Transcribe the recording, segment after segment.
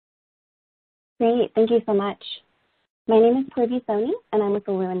Great, thank you so much. My name is Purvi Soni, and I'm with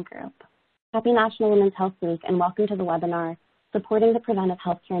the Lewin Group. Happy National Women's Health Week, and welcome to the webinar, Supporting the Preventive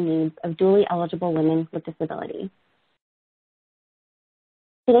Healthcare Needs of Dually Eligible Women with Disability.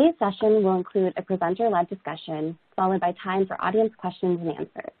 Today's session will include a presenter-led discussion, followed by time for audience questions and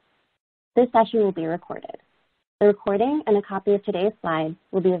answers. This session will be recorded. The recording and a copy of today's slides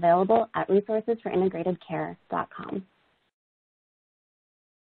will be available at resourcesforintegratedcare.com.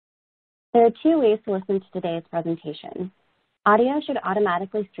 There are two ways to listen to today's presentation. Audio should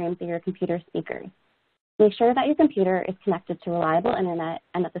automatically stream through your computer speakers. Make sure that your computer is connected to reliable internet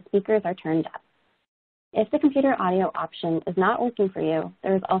and that the speakers are turned up. If the computer audio option is not working for you,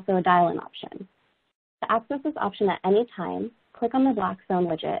 there is also a dial-in option. To access this option at any time, click on the black phone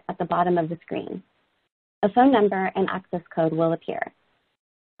widget at the bottom of the screen. A phone number and access code will appear.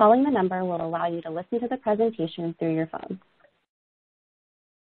 Calling the number will allow you to listen to the presentation through your phone.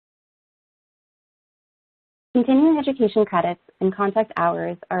 Continuing education credits and contact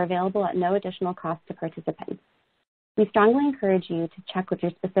hours are available at no additional cost to participants. We strongly encourage you to check with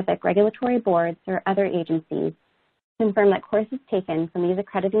your specific regulatory boards or other agencies to confirm that courses taken from these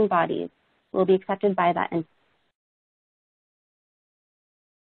accrediting bodies will be accepted by that entity.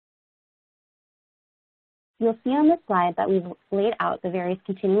 You'll see on this slide that we've laid out the various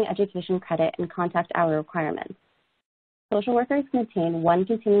continuing education credit and contact hour requirements. Social workers can obtain one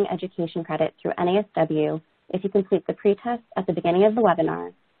continuing education credit through NASW if you complete the pre-test at the beginning of the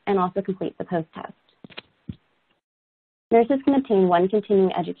webinar and also complete the post-test. Nurses can obtain one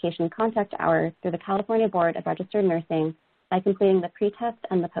continuing education contact hour through the California Board of Registered Nursing by completing the pre-test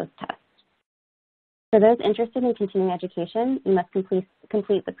and the post-test. For those interested in continuing education, you must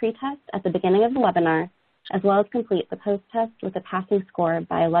complete the pre-test at the beginning of the webinar, as well as complete the post-test with a passing score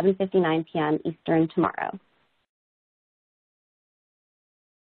by 11:59 p.m. Eastern tomorrow.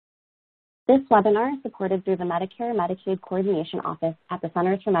 This webinar is supported through the Medicare and Medicaid Coordination Office at the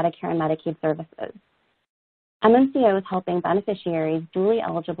Centers for Medicare and Medicaid Services. MMCO is helping beneficiaries dually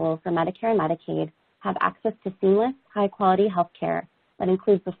eligible for Medicare and Medicaid have access to seamless, high-quality health care that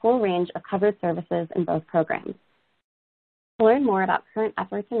includes the full range of covered services in both programs. To learn more about current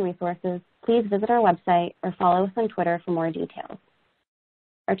efforts and resources, please visit our website or follow us on Twitter for more details.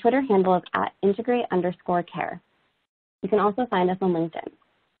 Our Twitter handle is @integrate_care. You can also find us on LinkedIn.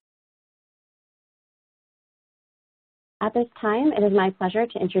 At this time, it is my pleasure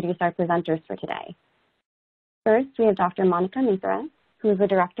to introduce our presenters for today. First, we have Dr. Monica Mithra, who is the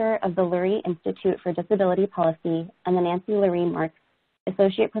director of the Lurie Institute for Disability Policy and the Nancy Lurie Marks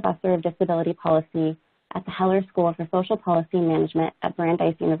Associate Professor of Disability Policy at the Heller School for Social Policy and Management at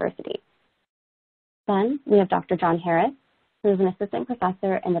Brandeis University. Then, we have Dr. John Harris, who is an assistant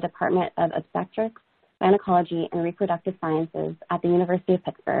professor in the Department of Obstetrics, Gynecology, and Reproductive Sciences at the University of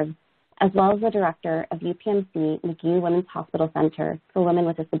Pittsburgh, as well as the director of UPMC McGee Women's Hospital Center for Women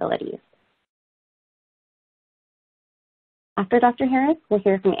with Disabilities. After Dr. Harris, we'll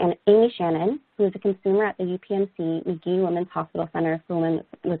hear from Amy Shannon, who is a consumer at the UPMC McGee Women's Hospital Center for Women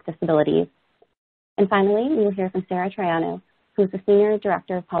with Disabilities. And finally, we will hear from Sarah Triano, who is the Senior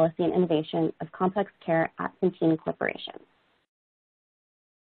Director of Policy and Innovation of Complex Care at Centene Corporation.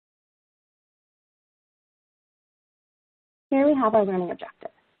 Here we have our learning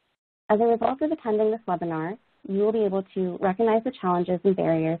objectives. As a result of attending this webinar, you will be able to recognize the challenges and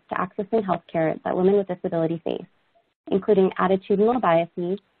barriers to accessing healthcare that women with disability face, including attitudinal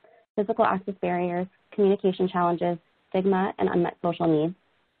biases, physical access barriers, communication challenges, stigma, and unmet social needs.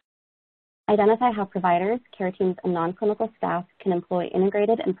 Identify how providers, care teams, and non-clinical staff can employ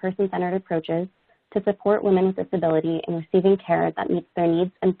integrated and person-centered approaches to support women with disability in receiving care that meets their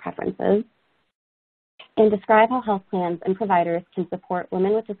needs and preferences. And describe how health plans and providers can support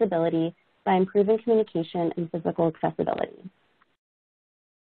women with disability by improving communication and physical accessibility.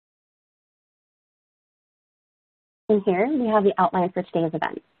 And here we have the outline for today's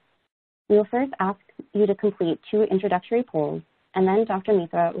event. We will first ask you to complete 2 introductory polls, and then Dr.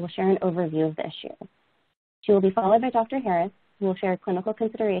 Mithra will share an overview of the issue. She will be followed by Dr. Harris, who will share clinical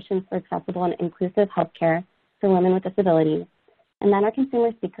considerations for accessible and inclusive healthcare for women with disabilities. And then our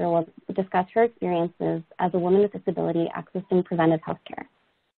consumer speaker will discuss her experiences as a woman with disability accessing preventive healthcare.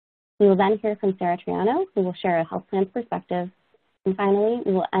 We will then hear from Sarah Triano, who will share a health plan's perspective. And finally,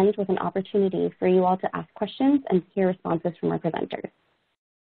 we will end with an opportunity for you all to ask questions and hear responses from our presenters.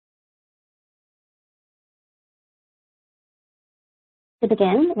 To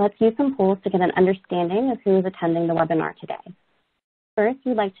begin, let's use some polls to get an understanding of who is attending the webinar today. First,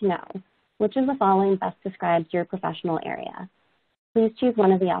 we'd like to know, which of the following best describes your professional area? Please choose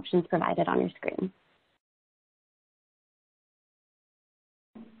one of the options provided on your screen.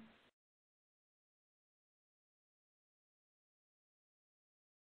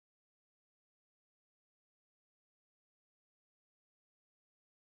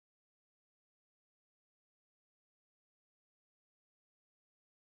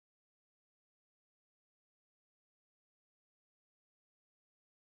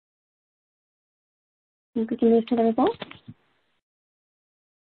 think we can move to the results.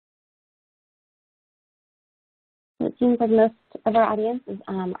 So it seems like most of our audience is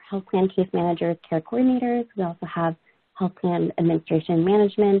health plan case managers, care coordinators. We also have health plan administration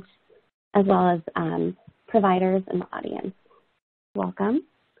management, as well as providers in the audience. Welcome.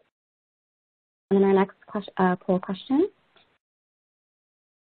 And then our next poll question.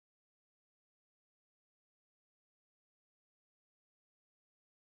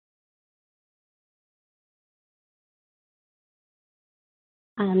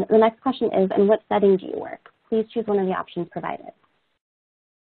 The next question is, in what setting do you work? Please choose one of the options provided.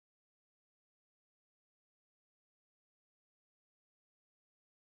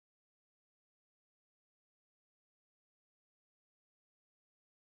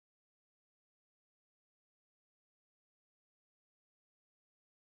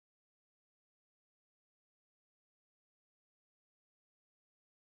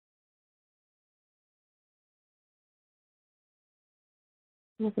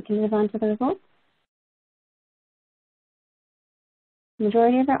 And if we can move on to the results. The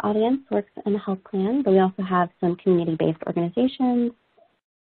majority of our audience works in a health plan, but we also have some community-based organizations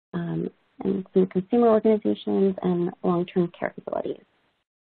and some consumer organizations and long-term care facilities.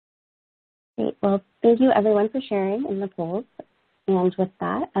 Great. Well, thank you everyone for sharing in the polls. And with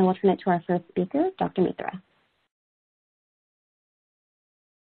that, I will turn it to our first speaker, Dr. Mitra.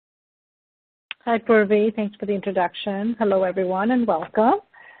 Hi, Purvi. Thanks for the introduction. Hello, everyone, and welcome.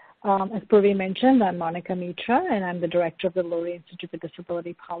 As Purvi mentioned, I'm Monica Mitra, and I'm the Director of the Lurie Institute for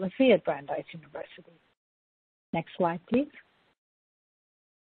Disability Policy at Brandeis University. Next slide, please.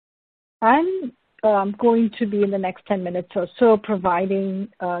 I'm going to be, in the next 10 minutes or so, providing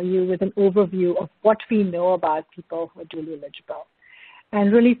you with an overview of what we know about people who are dually eligible,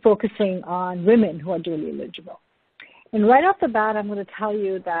 and really focusing on women who are dually eligible. And right off the bat, I'm going to tell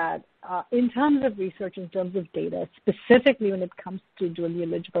you that in terms of research, in terms of data, specifically when it comes to dually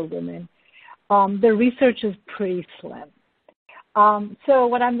eligible women, the research is pretty slim. So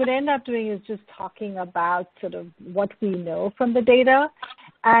what I'm going to end up doing is just talking about sort of what we know from the data,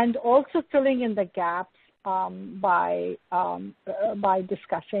 and also filling in the gaps by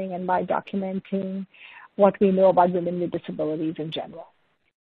discussing and by documenting what we know about women with disabilities in general.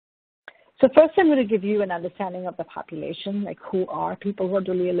 So first, I'm going to give you an understanding of the population, like who are people who are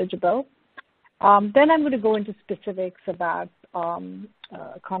dually eligible. Then I'm going to go into specifics about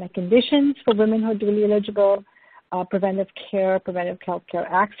chronic conditions for women who are dually eligible, preventive care, preventive health care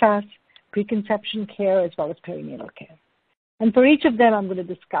access, preconception care, as well as perinatal care. And for each of them, I'm going to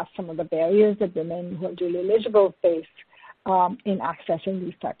discuss some of the barriers that women who are dually eligible face in accessing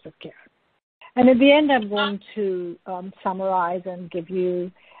these types of care. And at the end, I'm going to summarize and give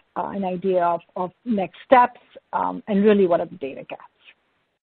you an idea of next steps and really what are the data gaps.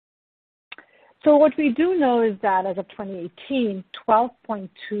 So what we do know is that as of 2018,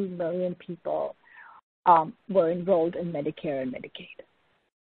 12.2 million people were enrolled in Medicare and Medicaid.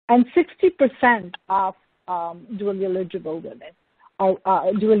 And 60% of dually eligible women,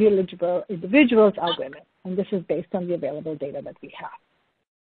 dually eligible individuals are women. And this is based on the available data that we have.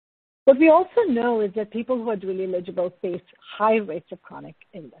 What we also know is that people who are dually eligible face high rates of chronic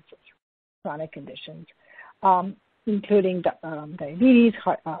illnesses, chronic conditions, including diabetes,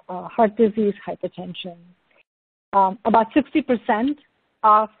 heart disease, hypertension. About 60%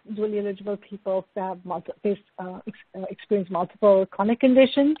 of dually eligible people have experience multiple chronic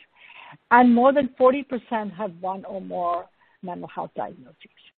conditions, and more than 40% have one or more mental health diagnoses.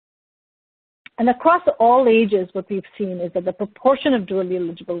 And across all ages, what we've seen is that the proportion of dually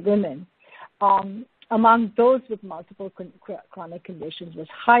eligible women among those with multiple chronic conditions was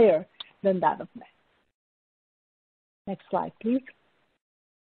higher than that of men. Next slide, please.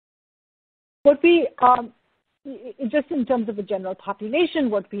 What we, just in terms of the general population,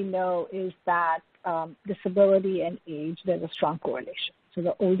 what we know is that disability and age, there's a strong correlation. So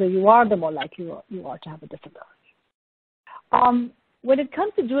the older you are, the more likely you are to have a disability. When it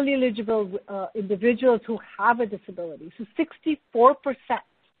comes to dually eligible individuals who have a disability, so 64%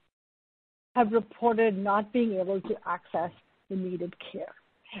 have reported not being able to access the needed care.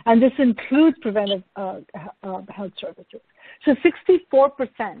 And this includes preventive health services. So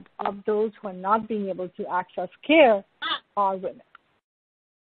 64% of those who are not being able to access care are women.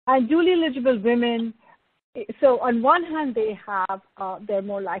 And dually eligible women, so on one hand, they're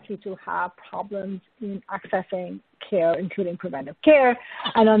more likely to have problems in accessing care, including preventive care.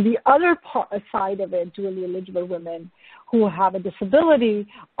 And on the other side of it, dually eligible women who have a disability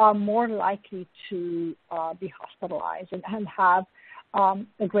are more likely to be hospitalized and have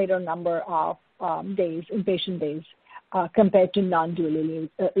a greater number of days, inpatient days, compared to non-dually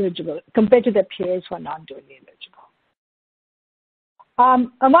eligible, compared to their peers who are non-dually eligible.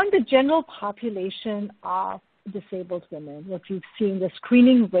 Among the general population of disabled women, what we've seen, the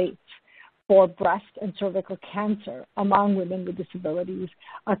screening rates for breast and cervical cancer among women with disabilities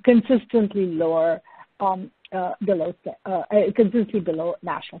are consistently lower, consistently below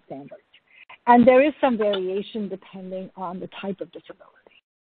national standards. And there is some variation depending on the type of disability.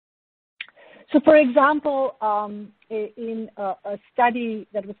 So, for example, in a study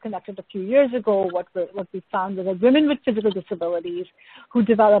that was conducted a few years ago, what we found was that women with physical disabilities who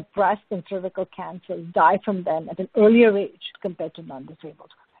develop breast and cervical cancers die from them at an earlier age compared to non-disabled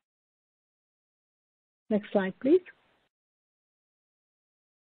women. Next slide, please.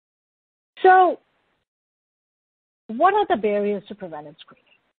 So, what are the barriers to preventive screening?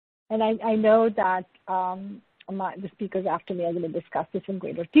 And I know that the speakers after me are going to discuss this in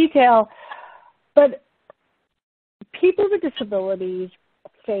greater detail, but people with disabilities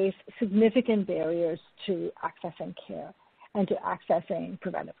face significant barriers to accessing care and to accessing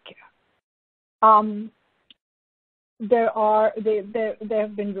preventive care. There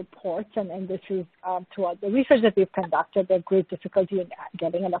have been reports, and this is throughout the research that we've conducted, there's great difficulty in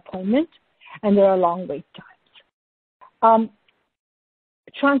getting an appointment, and there are long wait times.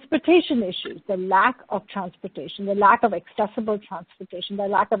 Transportation issues, the lack of transportation, the lack of accessible transportation, the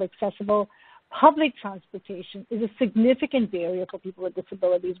lack of accessible public transportation is a significant barrier for people with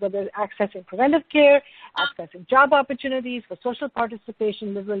disabilities, whether accessing preventive care, accessing job opportunities, for social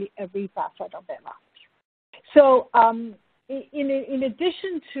participation, literally every facet of their lives. So in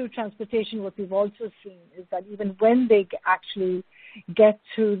addition to transportation, what we've also seen is that even when they actually get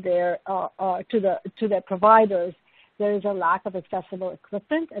to their providers, there is a lack of accessible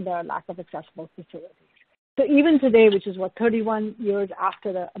equipment and there are a lack of accessible facilities. So even today, which is 31 years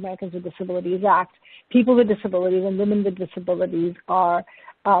after the Americans with Disabilities Act, people with disabilities and women with disabilities are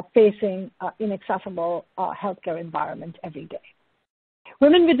facing inaccessible healthcare environment every day.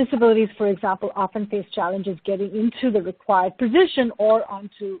 Women with disabilities, for example, often face challenges getting into the required position or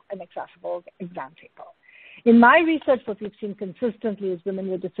onto an accessible exam table. In my research, what we've seen consistently is women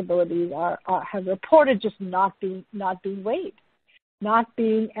with disabilities have reported just not being weighed.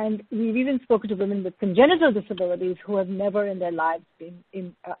 And we've even spoken to women with congenital disabilities who have never in their lives been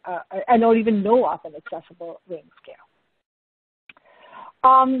and don't even know of an accessible weighing scale.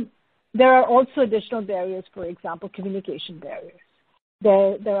 There are also additional barriers, for example, communication barriers.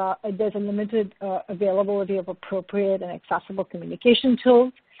 There's a limited availability of appropriate and accessible communication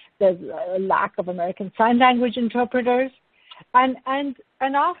tools. There's a lack of American Sign Language interpreters, and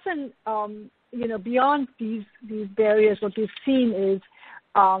often beyond these barriers, what we've seen is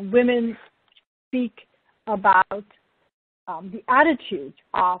women speak about the attitudes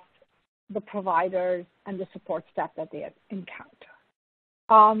of the providers and the support staff that they encounter.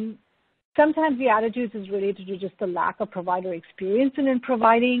 Sometimes the attitudes is related to just the lack of provider experience in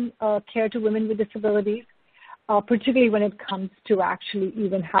providing care to women with disabilities, particularly when it comes to actually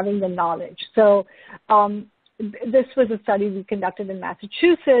even having the knowledge. So this was a study we conducted in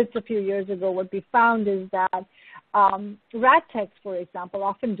Massachusetts a few years ago. What we found is that rad techs, for example,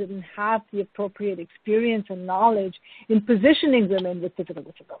 often didn't have the appropriate experience and knowledge in positioning women with physical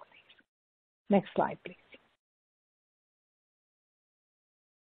disabilities. Next slide, please.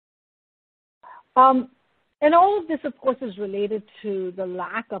 And all of this, of course, is related to the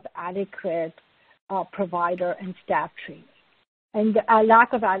lack of adequate provider and staff training. And a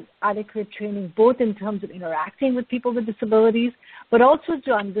lack of adequate training, both in terms of interacting with people with disabilities, but also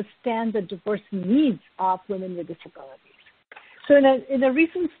to understand the diverse needs of women with disabilities. So in a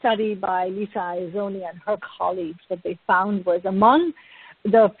recent study by Lisa Iazzoni and her colleagues, what they found was among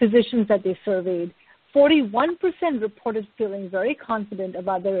the physicians that they surveyed, 41% reported feeling very confident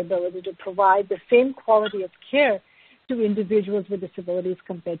about their ability to provide the same quality of care to individuals with disabilities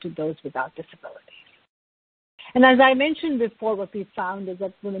compared to those without disabilities. And as I mentioned before, what we found is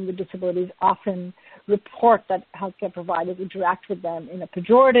that women with disabilities often report that healthcare providers interact with them in a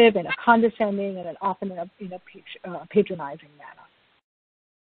pejorative, in a condescending, and often in a patronizing manner.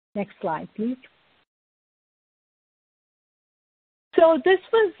 Next slide, please. So this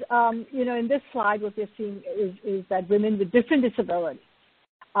was, in this slide, what we're seeing is that women with different disabilities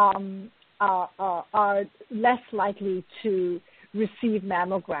are less likely to receive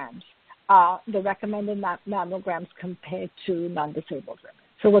mammograms, the recommended mammograms compared to non-disabled women.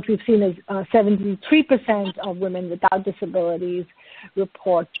 So what we've seen is 73% of women without disabilities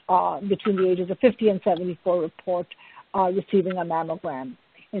report, between the ages of 50 and 74, report receiving a mammogram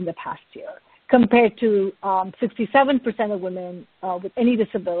in the past year, compared to 67% of women with any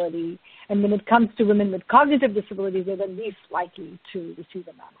disability. And when it comes to women with cognitive disabilities, they're the least likely to receive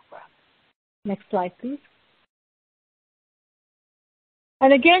a mammogram. Next slide, please.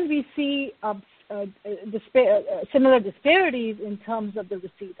 And again, we see similar disparities in terms of the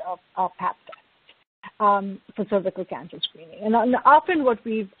receipt of Pap tests for cervical cancer screening. And often what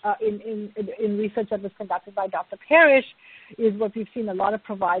we've, in research that was conducted by Dr. Parrish, is what we've seen a lot of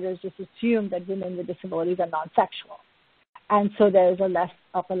providers just assume that women with disabilities are non-sexual. And so there is a less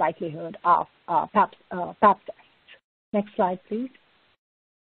of a likelihood of Pap tests. Next slide, please.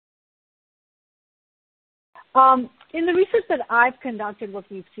 In the research that I've conducted, what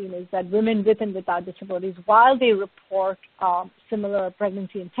we've seen is that women with and without disabilities, while they report similar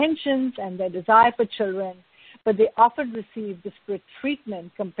pregnancy intentions and their desire for children, but they often receive disparate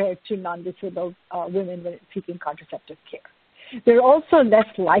treatment compared to non-disabled women when seeking contraceptive care. They're also less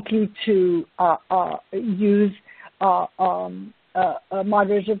likely to use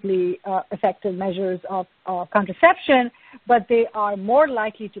moderately effective measures of contraception, but they are more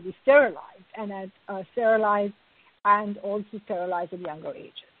likely to be sterilized and also sterilized at younger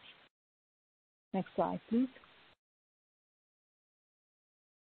ages. Next slide, please.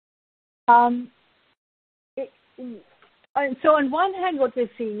 And so on one hand, what we're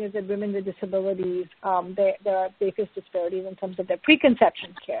seeing is that women with disabilities, they face disparities in terms of their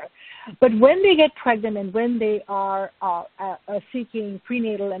preconception care. But when they get pregnant and when they are seeking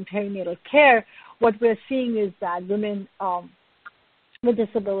prenatal and perinatal care, what we're seeing is that women with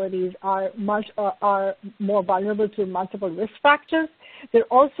disabilities are more vulnerable to multiple risk factors. They're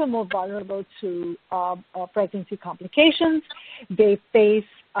also more vulnerable to pregnancy complications. They face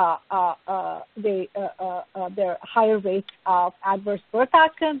their higher rates of adverse birth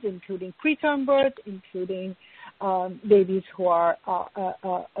outcomes, including preterm birth, including babies who are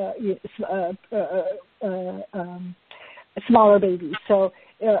smaller babies. So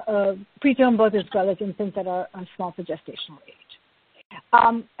preterm birth as well as infants that are small for gestational age.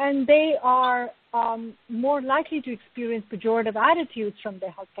 And they are more likely to experience pejorative attitudes from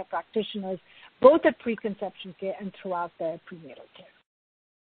their healthcare practitioners, both at preconception care and throughout their prenatal care.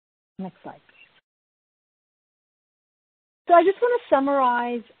 Next slide, please. So I just want to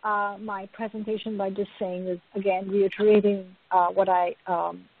summarize my presentation by just saying, is again, reiterating what I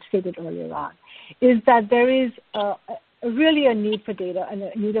stated earlier on, is that there is really a need for data and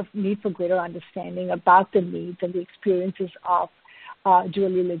a need for greater understanding about the needs and the experiences of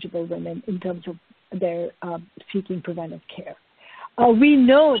dually eligible women in terms of their seeking preventive care. We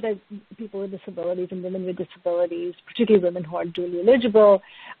know that people with disabilities and women with disabilities, particularly women who are dually eligible,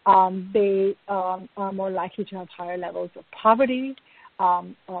 they are more likely to have higher levels of poverty,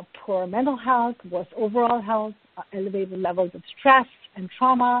 poor mental health, worse overall health, elevated levels of stress and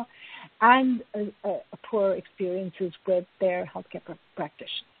trauma, and poor experiences with their healthcare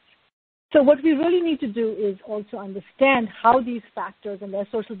practitioners. So what we really need to do is also understand how these factors and their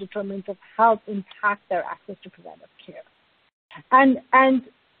social determinants of health impact their access to preventive care. And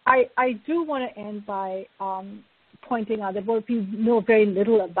I do want to end by pointing out that what we know very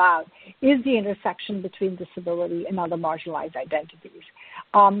little about is the intersection between disability and other marginalized identities.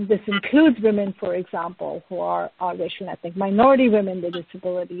 This includes women, for example, who are racial and ethnic minority women with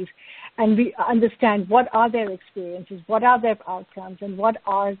disabilities, and we understand what are their experiences, what are their outcomes, and what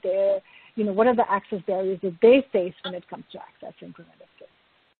are their what are the access barriers that they face when it comes to accessing preventive care.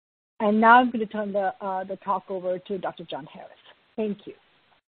 And now I'm going to turn the talk over to Dr. John Harris. Thank you.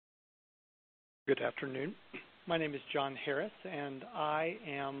 Good afternoon. My name is John Harris, and I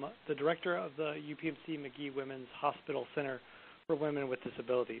am the director of the UPMC Magee Women's Hospital Center for Women with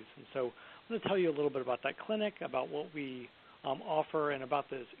Disabilities. And so I'm going to tell you a little bit about that clinic, about what we offer, and about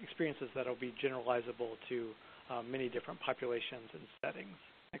the experiences that will be generalizable to many different populations and settings.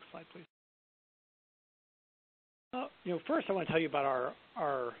 Next slide, please. First I want to tell you about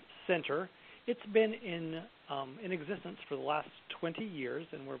our center. It's been in existence for the last 20 years,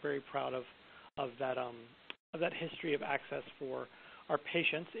 and we're very proud of that history of access for our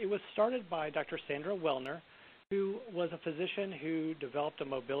patients. It was started by Dr. Sandra Wellner, who was a physician who developed a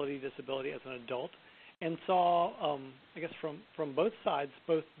mobility disability as an adult and saw, I guess, from both sides,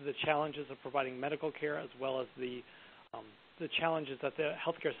 both the challenges of providing medical care as well as the challenges that the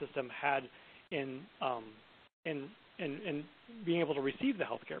healthcare system had in being able to receive the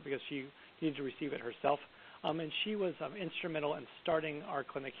health care, because she needed to receive it herself. And she was instrumental in starting our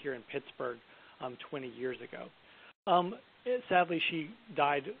clinic here in Pittsburgh 20 years ago. Sadly, she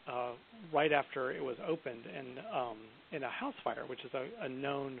died right after it was opened in a house fire, which is a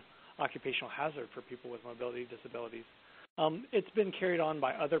known occupational hazard for people with mobility disabilities. It's been carried on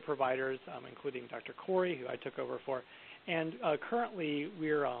by other providers, including Dr. Corey, who I took over for. And currently,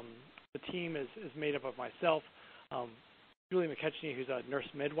 the team is made up of myself, Julie McKechnie, who's a nurse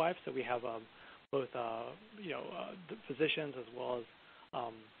midwife. So we have both the physicians as well as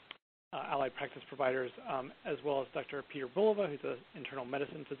allied practice providers, as well as Dr. Peter Bulova, who's an internal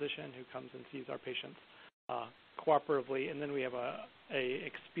medicine physician who comes and sees our patients cooperatively. And then we have a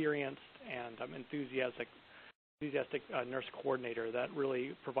experienced and enthusiastic nurse coordinator that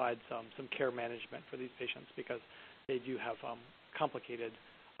really provides some care management for these patients, because they do have complicated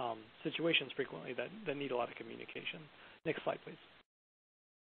situations frequently that need a lot of communication. Next slide, please.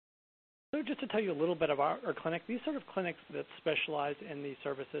 So just to tell you a little bit about our clinic, these sort of clinics that specialize in these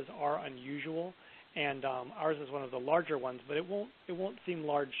services are unusual, and ours is one of the larger ones, but it won't seem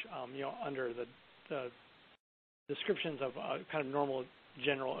large, under the descriptions of kind of normal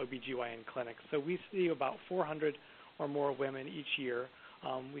general OBGYN clinics. So we see about 400 or more women each year.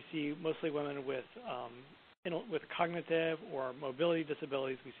 We see mostly women with cognitive or mobility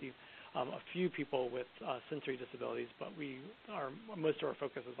disabilities. We see a few people with sensory disabilities, but most of our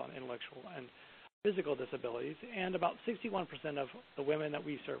focus is on intellectual and physical disabilities. And about 61% of the women that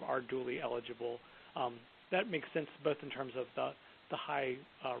we serve are dually eligible. That makes sense both in terms of the high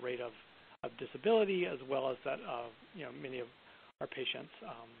rate of disability, as well as that many of our patients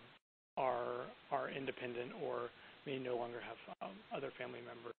are independent or may no longer have other family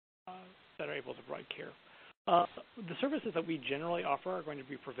members that are able to provide care. The services that we generally offer are going to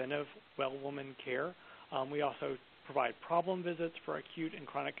be preventive well woman care. We also provide problem visits for acute and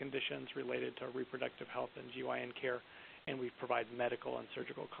chronic conditions related to reproductive health and GYN care, and we provide medical and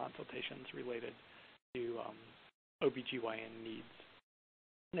surgical consultations related to OBGYN needs.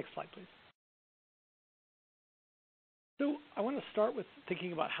 Next slide, please. So I want to start with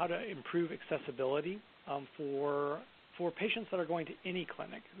thinking about how to improve accessibility for patients that are going to any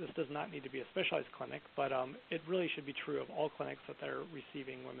clinic. This does not need to be a specialized clinic, but it really should be true of all clinics that they're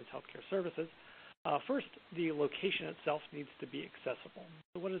receiving women's health care services. First, the location itself needs to be accessible.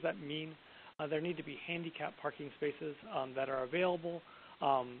 So what does that mean? There need to be handicapped parking spaces that are available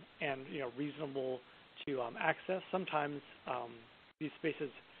and reasonable to access. Sometimes these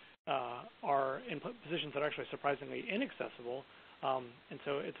spaces are in positions that are actually surprisingly inaccessible, and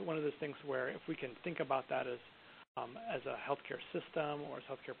so it's one of those things where if we can think about that as a healthcare system or as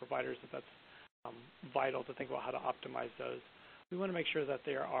healthcare providers, that's vital to think about how to optimize those. We want to make sure that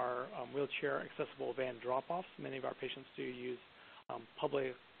there are wheelchair accessible van drop-offs. Many of our patients do use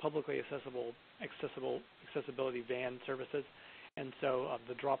publicly accessibility van services, and so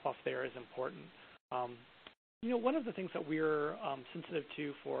the drop-off there is important. One of the things that we're sensitive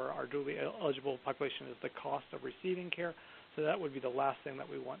to for our dually eligible population is the cost of receiving care. So that would be the last thing that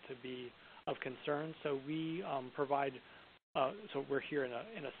we want to be of concern. So we provide. So we're here in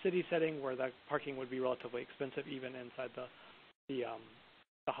a city setting where that parking would be relatively expensive, even inside the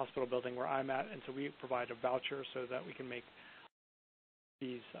hospital building where I'm at, and so we provide a voucher so that we can make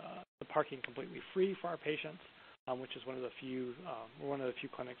the parking completely free for our patients, which is one of the few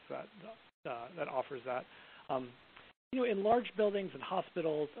clinics that offers that. In large buildings and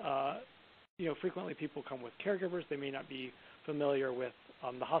hospitals, frequently people come with caregivers. They may not be familiar with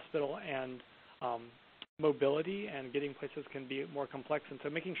the hospital, and mobility and getting places can be more complex. And so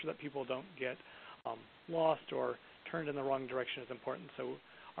making sure that people don't get lost or turned in the wrong direction is important. So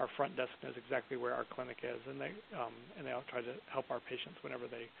our front desk knows exactly where our clinic is, and they'll try to help our patients whenever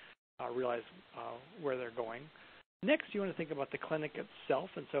they realize where they're going. Next, you want to think about the clinic itself,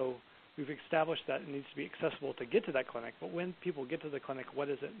 and so we've established that it needs to be accessible to get to that clinic, but when people get to the clinic, what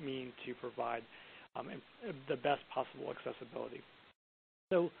does it mean to provide the best possible accessibility?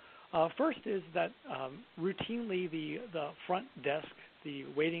 So first is that routinely the front desk, the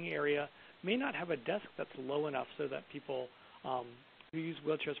waiting area, may not have a desk that's low enough so that people who use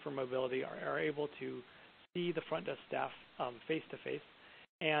wheelchairs for mobility are able to see the front desk staff face-to-face.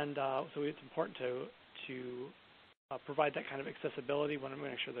 And so it's important to provide that kind of accessibility. We want to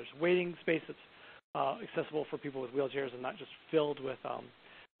make sure there's waiting space that's accessible for people with wheelchairs and not just filled with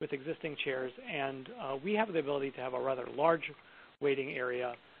existing chairs. And we have the ability to have a rather large waiting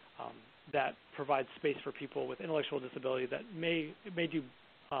area that provides space for people with intellectual disability that may do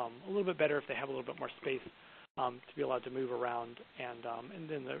a little bit better if they have a little bit more space to be allowed to move around, and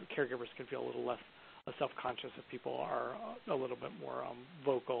then the caregivers can feel a little less self-conscious if people are a little bit more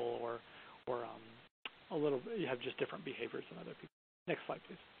vocal or you have just different behaviors than other people. Next slide,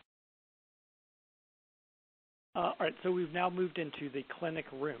 please. All right, so we've now moved into the clinic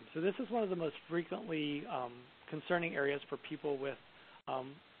room. So this is one of the most frequently concerning areas for people with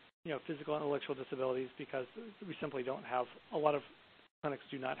physical and intellectual disabilities because we simply don't have, a lot of clinics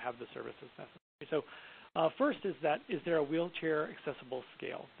do not have the services necessary. So first is there a wheelchair accessible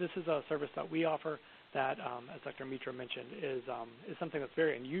scale? This is a service that we offer that, as Dr. Mitra mentioned, is something that's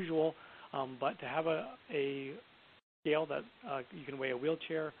very unusual, but to have a scale that you can weigh a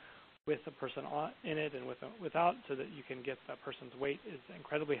wheelchair with a person in it and without, so that you can get that person's weight, is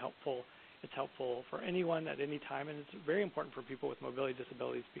incredibly helpful. It's helpful for anyone at any time, and it's very important for people with mobility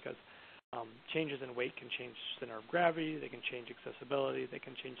disabilities because changes in weight can change center of gravity, they can change accessibility, they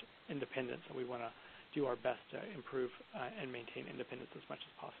can change independence, and we want to do our best to improve and maintain independence as much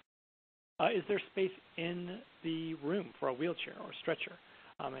as possible. Is there space in the room for a wheelchair or stretcher,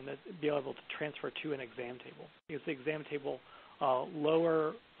 and be able to transfer to an exam table? Is the exam table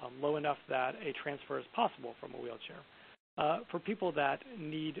low enough that a transfer is possible from a wheelchair? For people that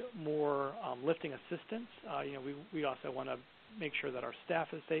need more lifting assistance, we also want to make sure that our staff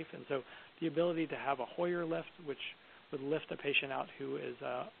is safe, and so the ability to have a Hoyer lift, which would lift a patient out who is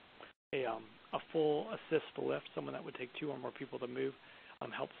a full assist lift, someone that would take 2 or more people to move,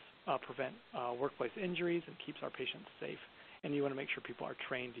 helps prevent workplace injuries and keeps our patients safe. And you want to make sure people are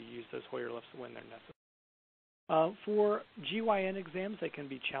trained to use those Hoyer lifts when they're necessary. For GYN exams, they can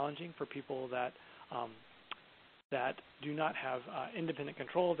be challenging for people that do not have independent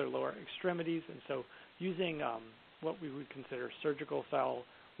control of their lower extremities, and so using what we would consider surgical-style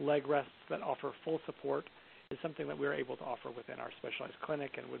leg rests that offer full support is something that we're able to offer within our specialized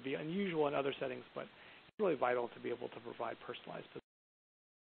clinic and would be unusual in other settings, but it's really vital to be able to provide personalized positions.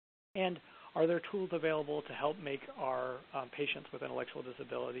 And are there tools available to help make our patients with intellectual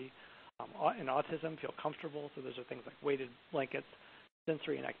disability and autism feel comfortable? So those are things like weighted blankets,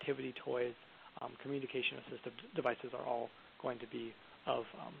 sensory and activity toys, communication-assistive devices are all going to be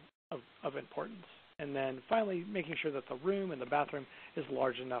of importance. And then finally, making sure that the room and the bathroom is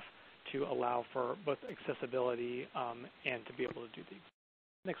large enough to allow for both accessibility and to be able to do these.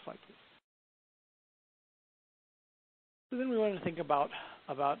 Next slide, please. So then we want to think about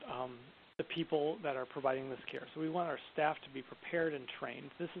the people that are providing this care. So we want our staff to be prepared and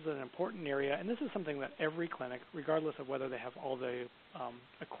trained. This is an important area, and this is something that every clinic, regardless of whether they have all the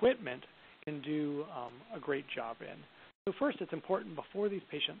equipment, can do a great job in. So first, it's important before these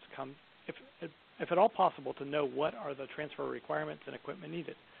patients come, if at all possible, to know what are the transfer requirements and equipment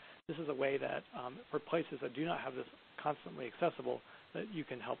needed. This is a way that for places that do not have this constantly accessible, that you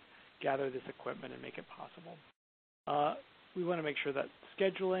can help gather this equipment and make it possible. We want to make sure that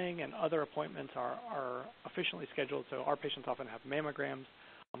scheduling and other appointments are efficiently scheduled. So our patients often have mammograms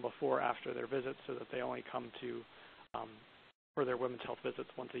before or after their visits, so that they only come to for their women's health visits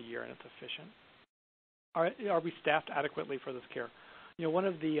once a year, and it's efficient. Are we staffed adequately for this care? One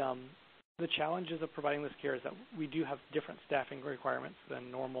of the challenges of providing this care is that we do have different staffing requirements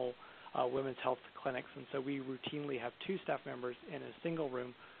than normal women's health clinics, and so we routinely have 2 staff members in a single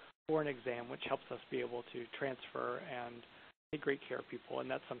room for an exam, which helps us be able to transfer and take great care of people, and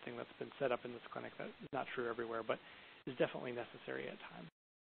that's something that's been set up in this clinic that is not true everywhere, but is definitely necessary at times.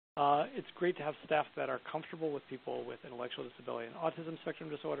 It's great to have staff that are comfortable with people with intellectual disability and autism spectrum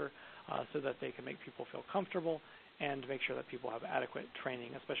disorder so that they can make people feel comfortable and make sure that people have adequate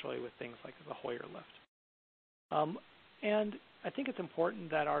training, especially with things like the Hoyer lift. And I think it's important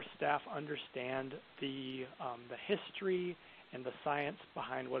that our staff understand the history and the science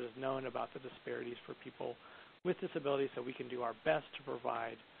behind what is known about the disparities for people with disabilities, so we can do our best to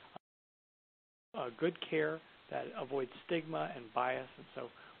provide good care that avoids stigma and bias. And so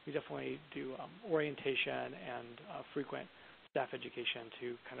we definitely do orientation and frequent staff education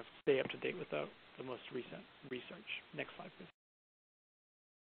to kind of stay up to date with the most recent research. Next slide, please.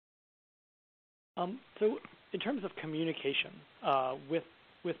 So in terms of communication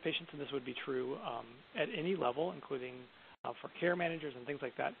with patients, and this would be true at any level, including for care managers and things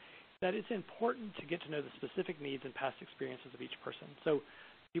like that, that it's important to get to know the specific needs and past experiences of each person. So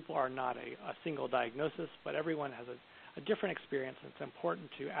people are not a single diagnosis, but everyone has a different experience, and it's important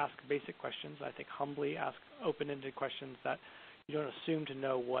to ask basic questions. I think humbly ask open-ended questions that you don't assume to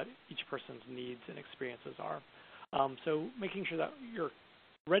know what each person's needs and experiences are. So making sure that you're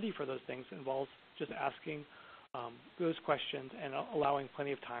ready for those things involves just asking those questions and allowing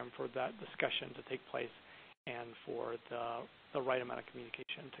plenty of time for that discussion to take place and for the right amount of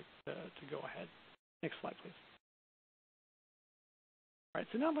communication to go ahead. Next slide, please. All right,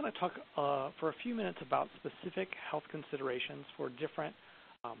 so now I'm going to talk for a few minutes about specific health considerations for different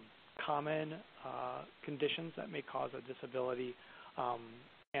common conditions that may cause a disability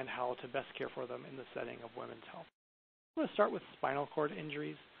and how to best care for them in the setting of women's health. I'm going to start with spinal cord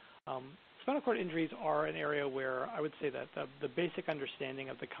injuries. Spinal cord injuries are an area where I would say that the basic understanding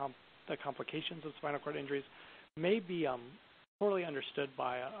of the complications of spinal cord injuries may be poorly understood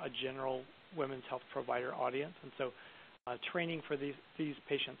by a general women's health provider audience, and so training for these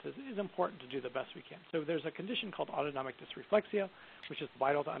patients is important to do the best we can. So there's a condition called autonomic dysreflexia, which is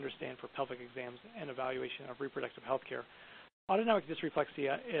vital to understand for pelvic exams and evaluation of reproductive health care. Autonomic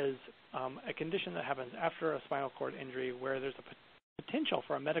dysreflexia is a condition that happens after a spinal cord injury where there's a potential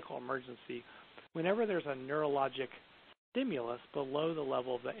for a medical emergency whenever there's a neurologic stimulus below the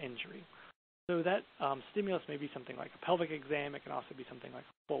level of the injury. So that stimulus may be something like a pelvic exam. It can also be something like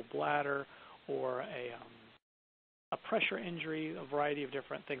a full bladder or a pressure injury, a variety of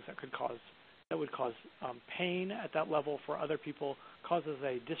different things that would cause pain at that level for other people, causes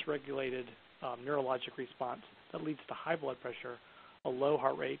a dysregulated neurologic response that leads to high blood pressure, a low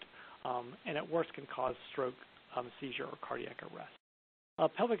heart rate, and at worst can cause stroke, seizure, or cardiac arrest.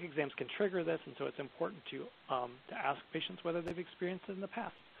 Pelvic exams can trigger this, and so it's important to ask patients whether they've experienced it in the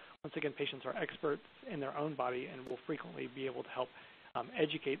past. Once again, patients are experts in their own body and will frequently be able to help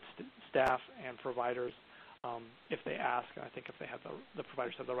educate staff and providers if they ask. And I think if they have the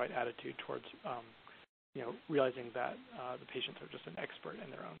providers have the right attitude towards realizing that the patients are just an expert in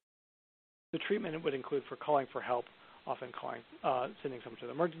their own. The treatment would include for calling for help, often sending someone to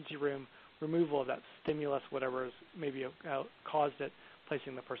the emergency room, removal of that stimulus, whatever maybe caused it,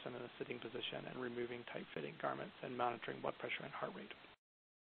 placing the person in a sitting position, and removing tight-fitting garments and monitoring blood pressure and heart rate.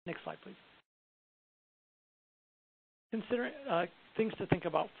 Next slide, please. Consider things to think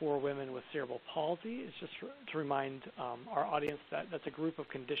about for women with cerebral palsy is just to remind our audience that that's a group of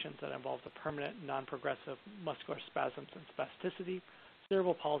conditions that involves a permanent, non-progressive muscular spasms and spasticity.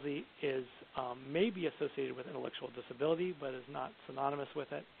 Cerebral palsy may be associated with intellectual disability, but is not synonymous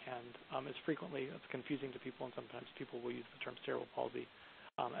with it, and it's confusing to people, and sometimes people will use the term cerebral palsy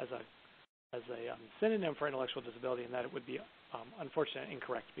as a synonym for intellectual disability, and that it would be unfortunate and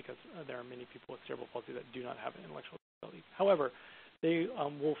incorrect because there are many people with cerebral palsy that do not have an intellectual disability. However, they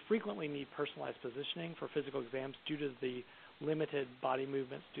will frequently need personalized positioning for physical exams due to the limited body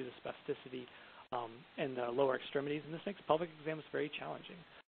movements due to spasticity in the lower extremities, and this makes pelvic exams very challenging.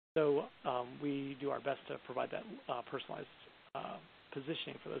 So we do our best to provide that personalized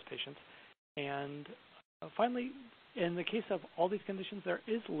positioning for those patients. And finally, in the case of all these conditions, there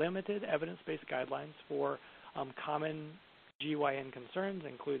is limited evidence-based guidelines for common GYN concerns,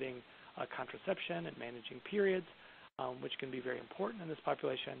 including contraception and managing periods, which can be very important in this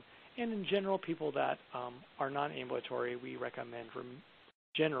population. And in general, people that are non-ambulatory, we recommend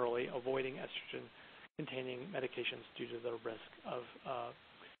generally avoiding estrogen-containing medications due to the risk of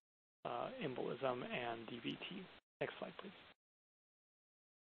embolism and DVT. Next slide, please.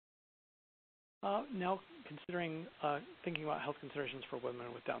 Now, thinking about health considerations for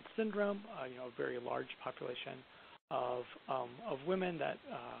women with Down syndrome, a very large population of women that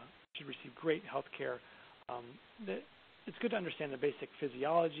should receive great health care. It's good to understand the basic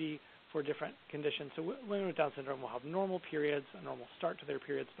physiology for different conditions. So women with Down syndrome will have normal periods, a normal start to their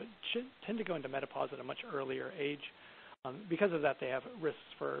periods, but tend to go into menopause at a much earlier age. Because of that, they have risks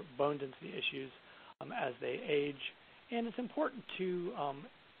for bone density issues as they age. And it's important to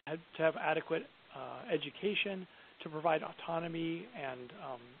have adequate education to provide autonomy and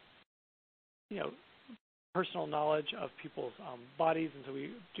personal knowledge of people's bodies, and so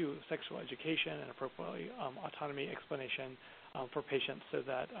we do sexual education and appropriately autonomy explanation for patients so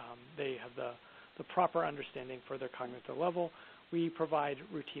that they have the proper understanding for their cognitive level. We provide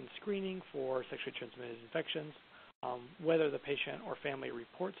routine screening for sexually transmitted infections, whether the patient or family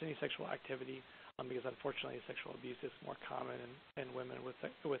reports any sexual activity, because unfortunately sexual abuse is more common in women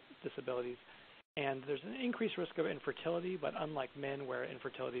with disabilities. And there's an increased risk of infertility, but unlike men where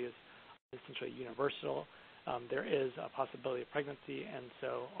infertility is essentially universal, there is a possibility of pregnancy, and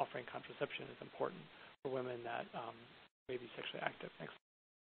so offering contraception is important for women that may be sexually active.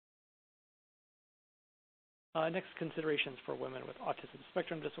 Next, considerations for women with autism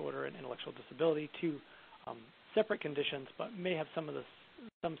spectrum disorder and intellectual disability, two separate conditions, but may have some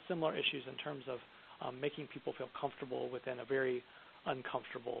similar issues in terms of making people feel comfortable within a very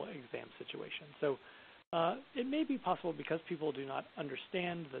uncomfortable exam situation. So it may be possible, because people do not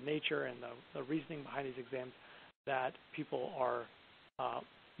understand the nature and the reasoning behind these exams, that people are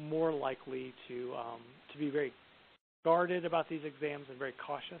more likely to be very guarded about these exams and very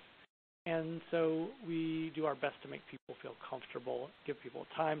cautious. And so we do our best to make people feel comfortable, give people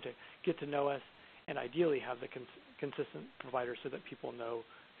time to get to know us, and ideally have the consistent providers so that people know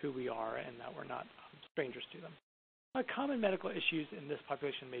who we are and that we're not strangers to them. Common medical issues in this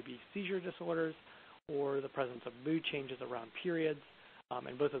population may be seizure disorders or the presence of mood changes around periods,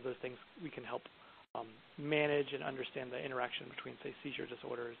 And both of those things we can help manage and understand the interaction between, say, seizure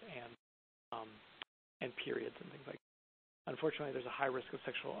disorders and periods and things like that. Unfortunately, there's a high risk of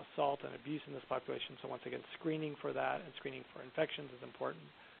sexual assault and abuse in this population, so once again, screening for that and screening for infections is important.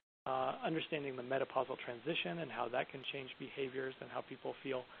 Understanding the menopausal transition and how that can change behaviors and how people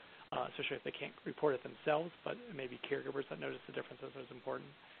feel, especially if they can't report it themselves, but maybe caregivers that notice the differences is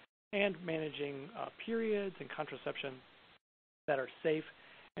important. And managing periods and contraception that are safe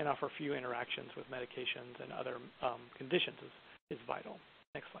and offer few interactions with medications and other conditions is vital.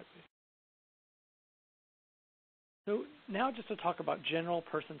 Next slide, please. So now just to talk about general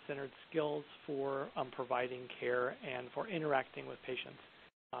person-centered skills for providing care and for interacting with patients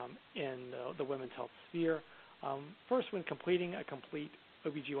in the women's health sphere. First, when completing a complete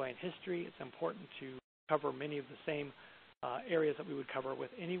OBGYN history, it's important to cover many of the same areas that we would cover with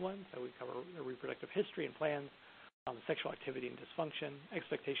anyone. So we cover the reproductive history and plans, sexual activity and dysfunction,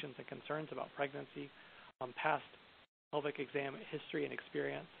 expectations and concerns about pregnancy, past pelvic exam history and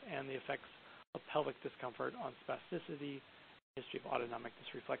experience, and the effects of pelvic discomfort on spasticity, history of autonomic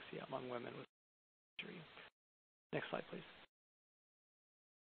dysreflexia among women with injury. Next slide, please.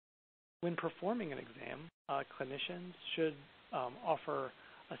 When performing an exam, clinicians should offer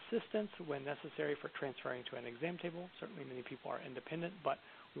assistance when necessary for transferring to an exam table. Certainly many people are independent, but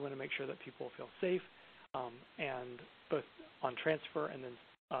we want to make sure that people feel safe and both on transfer and then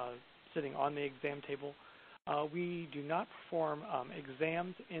sitting on the exam table. We do not perform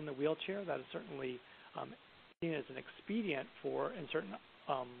exams in the wheelchair. That is certainly seen as an expedient in certain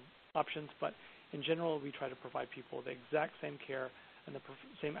options, but in general, we try to provide people the exact same care and the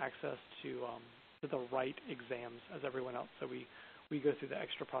same access to the right exams as everyone else. So we go through the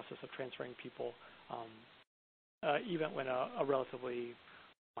extra process of transferring people even when a relatively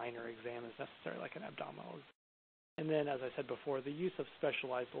minor exam is necessary, like an abdominal exam. And then, as I said before, the use of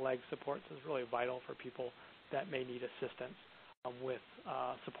specialized leg supports is really vital for people that may need assistance with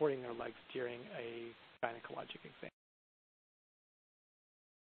supporting their legs during a gynecologic exam.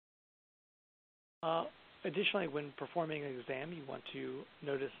 Additionally, when performing an exam, you want to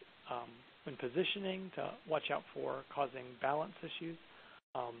notice when positioning to watch out for causing balance issues,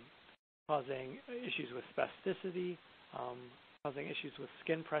 causing issues with spasticity, causing issues with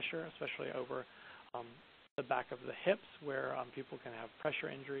skin pressure, especially over the back of the hips where people can have pressure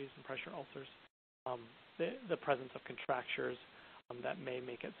injuries and pressure ulcers. The presence of contractures that may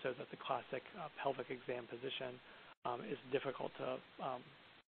make it so that the classic pelvic exam position is difficult to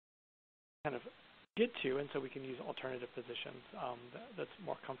kind of get to, and so we can use alternative positions that's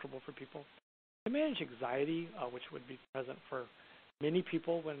more comfortable for people. To manage anxiety, which would be present for many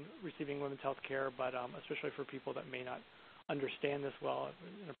people when receiving women's health care, but especially for people that may not understand this well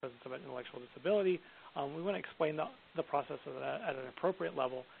in the presence of an intellectual disability, we want to explain the process of that at an appropriate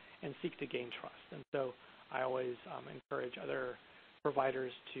level and seek to gain trust. And so I always encourage other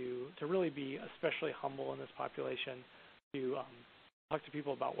providers to really be especially humble in this population, to talk to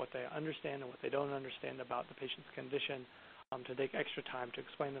people about what they understand and what they don't understand about the patient's condition, to take extra time to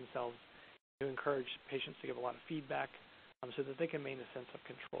explain themselves, to encourage patients to give a lot of feedback so that they can maintain a sense of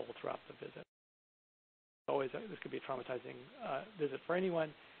control throughout the visit. This could be a traumatizing visit for anyone,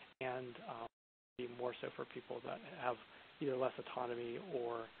 and be more so for people that have either less autonomy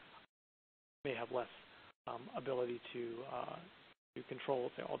or may have less ability to control,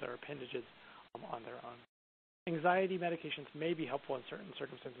 say, all their appendages on their own. Anxiety medications may be helpful in certain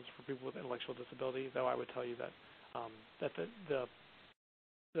circumstances for people with intellectual disability, though I would tell you that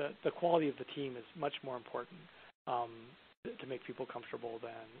the quality of the team is much more important to make people comfortable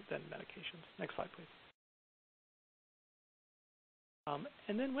than medications. Next slide, please.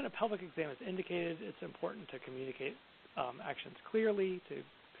 And then when a pelvic exam is indicated, it's important to communicate actions clearly, to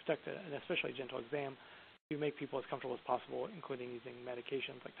conduct an especially gentle exam, to make people as comfortable as possible, including using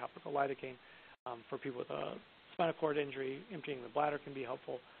medications like topical lidocaine. For people with a spinal cord injury, emptying the bladder can be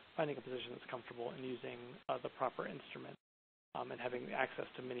helpful. Finding a position that's comfortable and using the proper instrument and having access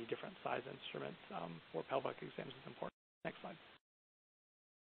to many different size instruments for pelvic exams is important. Next slide.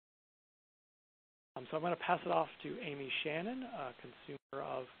 So I'm going to pass it off to Amy Shannon, a consumer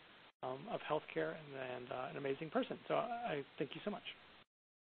of healthcare and an amazing person. So I thank you so much.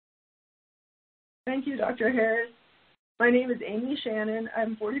 Thank you, Dr. Harris. My name is Amy Shannon.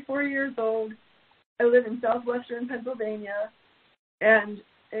 I'm 44 years old. I live in southwestern Pennsylvania, and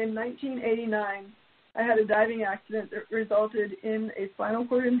in 1989, I had a diving accident that resulted in a spinal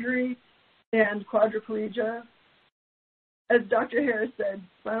cord injury and quadriplegia. As Dr. Harris said,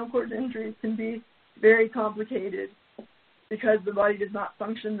 spinal cord injuries can be very complicated because the body does not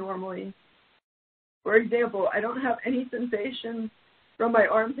function normally. For example, I don't have any sensation from my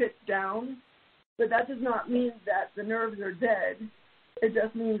armpits down, but that does not mean that the nerves are dead. It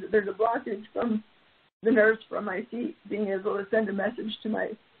just means that there's a blockage from the nerves from my feet being able to send a message to my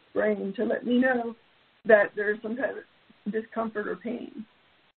brain to let me know that there's some kind of discomfort or pain.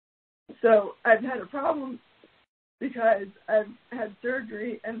 So I've had a problem because I've had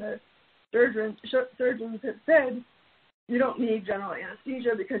surgery, and the surgeons have said, you don't need general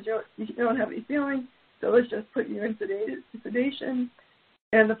anesthesia because you don't have any feeling, so let's just put you in sedation.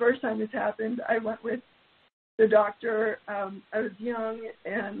 And the first time this happened, I went with the doctor. I was young,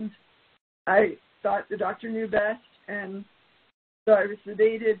 and I thought the doctor knew best, and so I was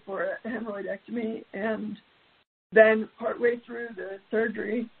sedated for a hemorrhoidectomy. And then partway through the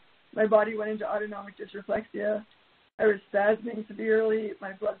surgery, my body went into autonomic dysreflexia. I was spasming severely.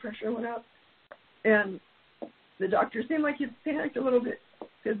 My blood pressure went up, and the doctor seemed like he panicked a little bit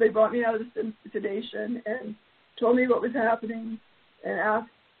because they brought me out of the sedation and told me what was happening and asked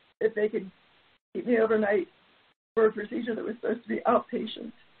if they could keep me overnight for a procedure that was supposed to be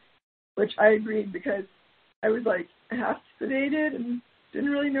outpatient, which I agreed because I was like half sedated and didn't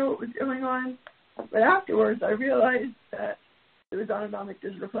really know what was going on. But afterwards, I realized that it was autonomic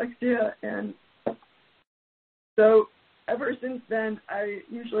dysreflexia, and so ever since then, I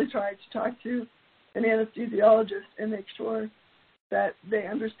usually try to talk to an anesthesiologist and make sure that they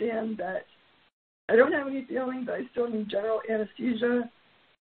understand that I don't have any feeling, but I still need general anesthesia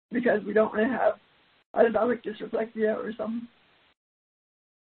because we don't want to have autonomic dysreflexia or some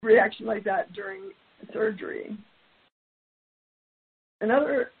reaction like that during surgery.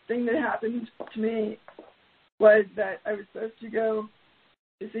 Another thing that happened to me was that I was supposed to go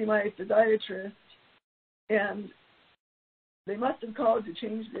to see my physiatrist, and they must have called to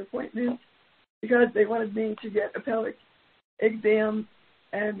change the appointment because they wanted me to get a pelvic exam,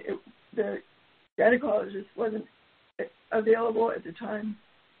 and the gynecologist wasn't available at the time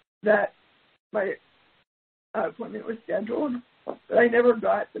that my appointment was scheduled. But I never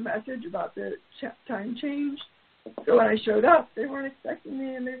got the message about the time change. So when I showed up, they weren't expecting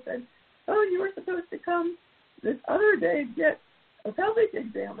me, and they said, oh, you were supposed to come this other day to get a pelvic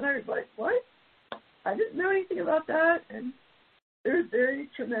exam. And I was like, what? I didn't know anything about that. And it was very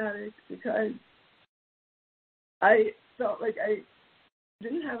traumatic because I felt like I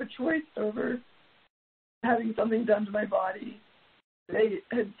didn't have a choice over having something done to my body. They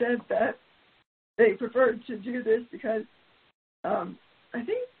had said that they preferred to do this because I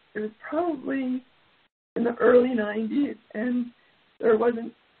think it was probably in the early 90s, and there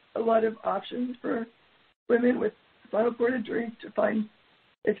wasn't a lot of options for women with spinal cord injury to find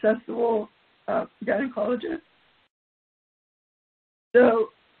accessible gynecologists. So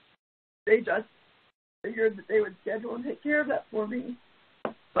they just figured that they would schedule and take care of that for me.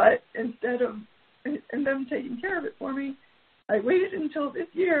 But instead of them taking care of it for me, I waited until this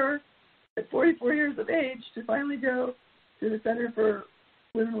year at 44 years of age to finally go to the Center for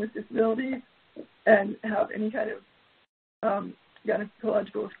Women with Disabilities and have any kind of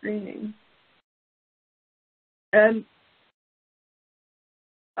gynecological screening. And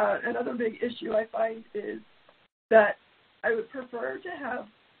another big issue I find is that I would prefer to have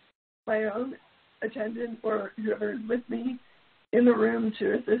my own attendant or whoever is with me in the room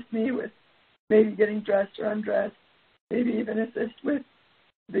to assist me with maybe getting dressed or undressed, maybe even assist with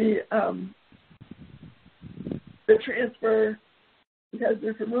the transfer because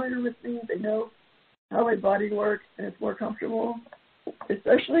they're familiar with me, they know how my body works, and it's more comfortable,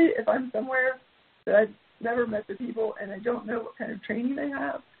 especially if I'm somewhere that I've never met the people and I don't know what kind of training they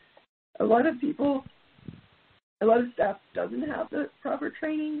have. A lot of staff doesn't have the proper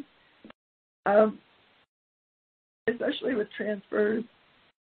training, especially with transfers.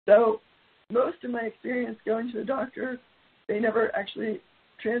 So most of my experience going to the doctor, they never actually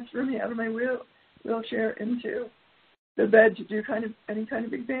transfer me out of my wheelchair into the bed to do any kind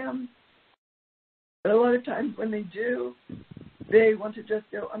of exam. But a lot of times when they do, they want to just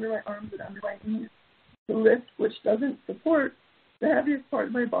go under my arms and under my knees to lift, which doesn't support the heaviest part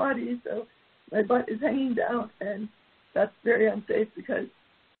of my body. So my butt is hanging down, and that's very unsafe because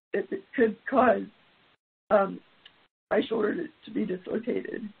it could cause my shoulder to be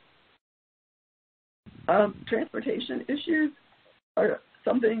dislocated. Transportation issues are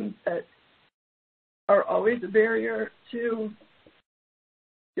something that are always a barrier to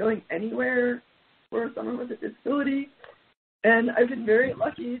going anywhere for someone with a disability. And I've been very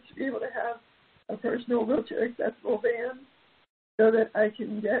lucky to be able to have a personal wheelchair accessible van so that I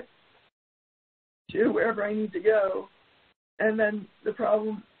can get to wherever I need to go. And then the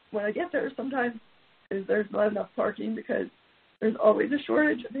problem when I get there sometimes is there's not enough parking because there's always a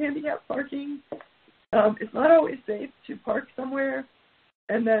shortage of handicap parking. It's not always safe to park somewhere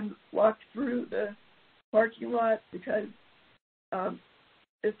and then walk through the parking lot, because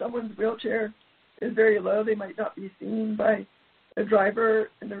if someone's wheelchair is very low, they might not be seen by a driver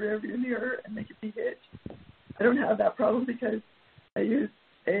in the rearview mirror and they could be hit. I don't have that problem because I use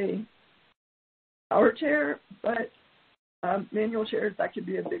a power chair, but manual chairs, that could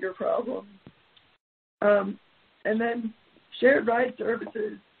be a bigger problem. And then shared ride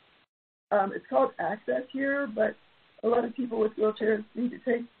services. It's called access here, but a lot of people with wheelchairs need to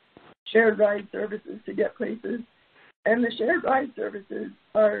take shared ride services to get places. And the shared ride services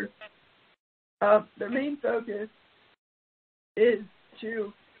are, their main focus is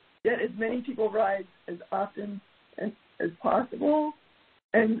to get as many people rides as often as possible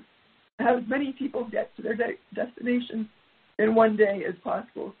and have as many people get to their destination in one day as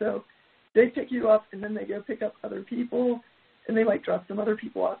possible. So they pick you up and then they go pick up other people, and they might drop some other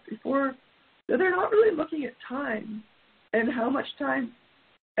people off before. So they're not really looking at time and how much time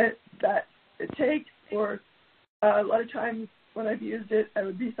that it takes, or a lot of times when I've used it, I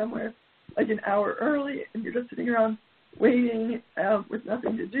would be somewhere like an hour early and you're just sitting around waiting with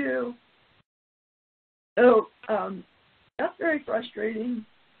nothing to do. So that's very frustrating,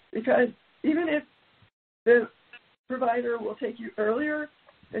 because even if the provider will take you earlier,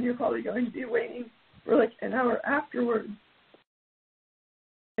 then you're probably going to be waiting for like an hour afterwards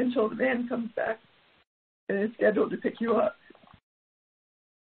until the van comes back and is scheduled to pick you up.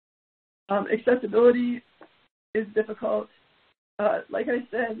 Accessibility is difficult. Like I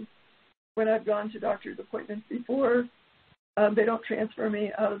said, when I've gone to doctor's appointments before, they don't transfer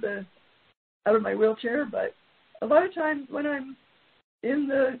me out of my wheelchair, but a lot of times when I'm in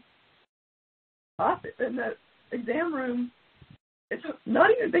the office, in the exam room, it's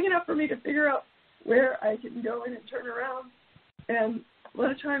not even big enough for me to figure out where I can go in and turn around. And a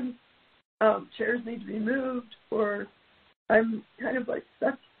lot of times chairs need to be moved, or I'm kind of like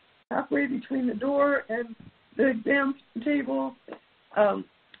stuck halfway between the door and the exam table.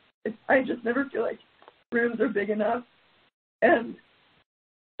 I just never feel like rooms are big enough, and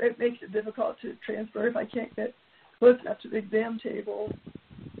it makes it difficult to transfer if I can't get close enough to the exam table.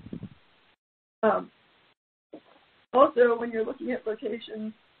 Also, when you're looking at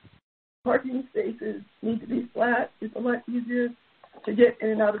locations, parking spaces need to be flat. It's a lot easier to get in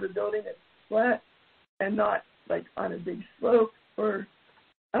and out of the building that's flat and not like on a big slope or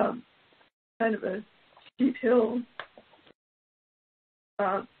kind of a steep hill.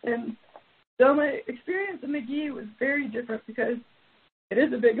 And so my experience in McGee was very different, because it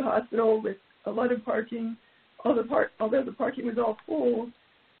is a big hospital with a lot of parking, although the parking was all full.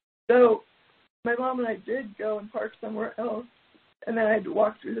 So my mom and I did go and park somewhere else, and then I had to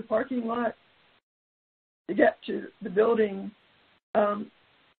walk through the parking lot to get to the building.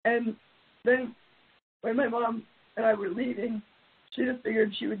 And then when my mom and I were leaving, she just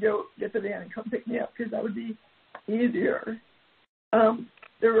figured she would go get the van and come pick me up, because that would be easier.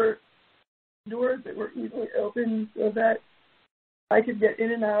 There were doors that were easily open so that I could get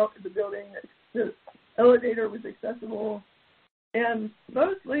in and out of the building. The elevator was accessible. And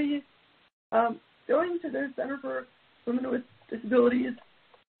mostly, going to the Center for Women with Disabilities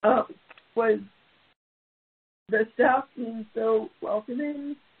was the staff being so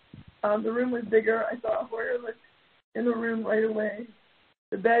welcoming. The room was bigger. I saw a Hoyer lift in the room right away.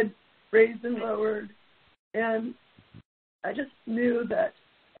 The bed raised and lowered. And I just knew that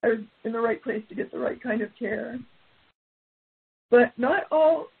I was in the right place to get the right kind of care. But not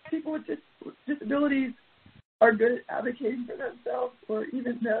all people with disabilities are good at advocating for themselves, or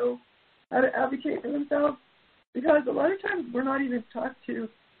even know how to advocate for themselves, because a lot of times we're not even talked to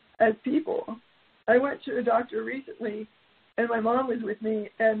as people. I went to a doctor recently, and my mom was with me,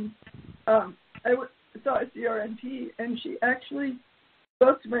 and I saw a CRNP, and she actually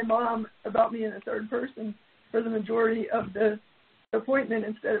spoke to my mom about me in a third person for the majority of the appointment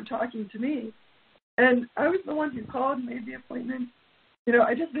instead of talking to me. And I was the one who called and made the appointment. You know,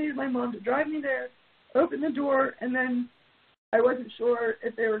 I just needed my mom to drive me there, open the door, and then I wasn't sure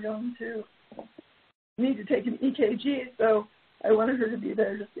if they were going to need to take an EKG, so I wanted her to be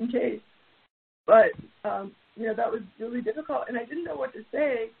there just in case. But, you know, that was really difficult, and I didn't know what to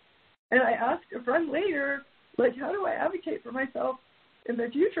say. And I asked a friend later, like, how do I advocate for myself in the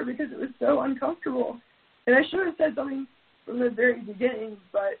future, because it was so uncomfortable. And I should have said something from the very beginning,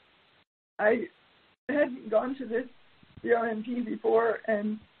 but I hadn't gone to this CRNP before,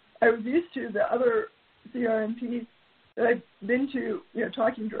 and I was used to the other CRNPs that I've been to, you know,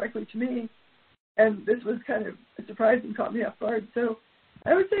 talking directly to me, and this was kind of a surprise and caught me off guard. So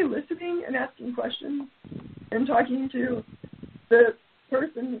I would say listening and asking questions and talking to the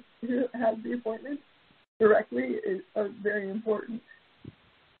person who has the appointment directly are very important.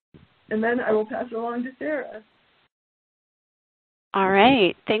 and then I will pass it along to Sarah. All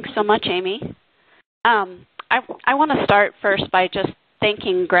right. Thanks so much, Amy. I want to start first by just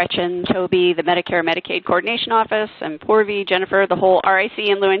thanking Gretchen, Toby, the Medicare Medicaid Coordination Office, and Purvi, Jennifer, the whole RIC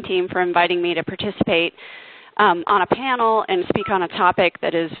and Lewin team for inviting me to participate on a panel and speak on a topic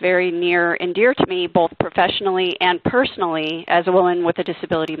that is very near and dear to me, both professionally and personally as a woman with a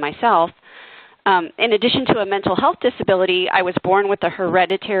disability myself. In addition to a mental health disability, I was born with a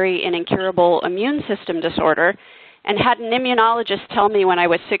hereditary and incurable immune system disorder and had an immunologist tell me when I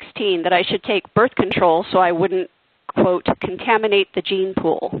was 16 that I should take birth control so I wouldn't, quote, contaminate the gene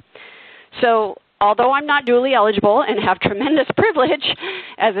pool. So although I'm not dually eligible and have tremendous privilege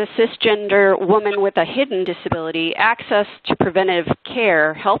as a cisgender woman with a hidden disability, access to preventive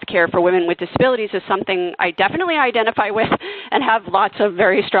care, health care for women with disabilities is something I definitely identify with and have lots of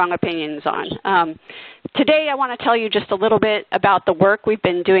very strong opinions on. Today I want to tell you just a little bit about the work we've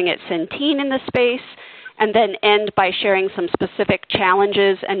been doing at Centene in this space, and then end by sharing some specific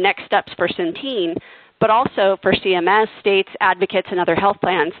challenges and next steps for Centene, but also for CMS, states, advocates, and other health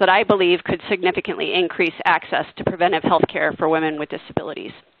plans that I believe could significantly increase access to preventive health care for women with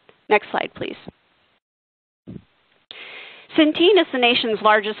disabilities. Next slide, please. Centene is the nation's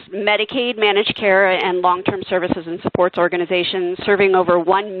largest Medicaid managed care and long-term services and supports organization, serving over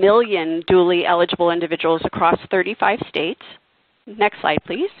 1 million dually eligible individuals across 35 states. Next slide,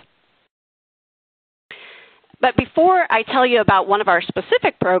 please. But before I tell you about one of our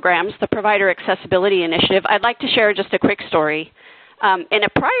specific programs, the Provider Accessibility Initiative, I'd like to share just a quick story. In a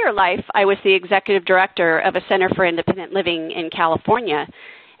prior life, I was the executive director of a Center for Independent Living in California,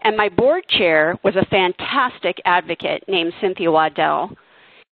 and my board chair was a fantastic advocate named Cynthia Waddell.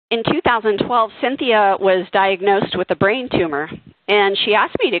 In 2012, Cynthia was diagnosed with a brain tumor, and she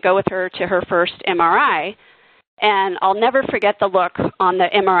asked me to go with her to her first MRI. And I'll never forget the look on the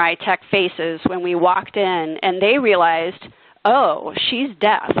MRI tech faces when we walked in and they realized, oh, she's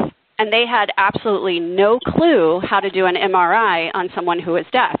deaf. And they had absolutely no clue how to do an MRI on someone who is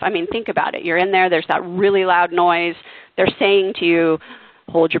deaf. I mean, think about it. You're in there, there's that really loud noise. They're saying to you,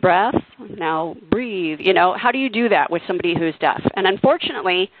 hold your breath, now breathe. You know, how do you do that with somebody who's deaf? And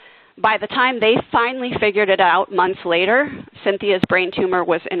unfortunately, by the time they finally figured it out months later, Cynthia's brain tumor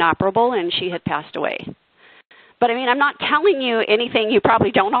was inoperable and she had passed away. But I mean, I'm not telling you anything you probably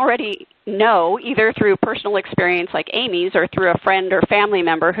don't already know, either through personal experience like Amy's or through a friend or family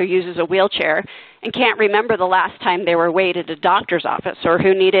member who uses a wheelchair and can't remember the last time they were weighed at a doctor's office, or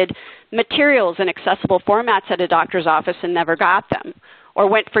who needed materials in accessible formats at a doctor's office and never got them, or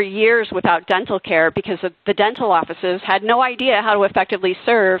went for years without dental care because the dental offices had no idea how to effectively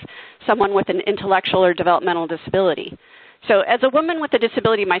serve someone with an intellectual or developmental disability. So as a woman with a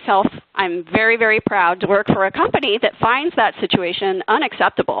disability myself, I'm very, very proud to work for a company that finds that situation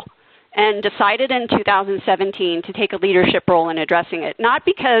unacceptable and decided in 2017 to take a leadership role in addressing it, not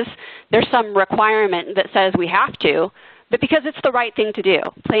because there's some requirement that says we have to, but because it's the right thing to do,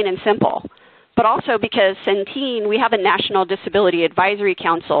 plain and simple. But also because Centene, we have a National Disability Advisory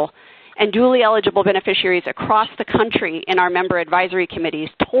Council, and dually eligible beneficiaries across the country in our member advisory committees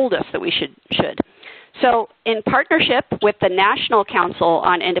told us that we should. So in partnership with the National Council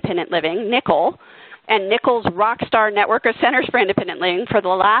on Independent Living, NICL, and NICL's Rockstar Network of Centers for Independent Living, for the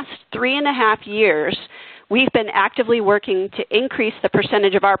last 3.5 years, we've been actively working to increase the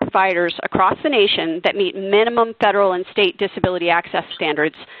percentage of our providers across the nation that meet minimum federal and state disability access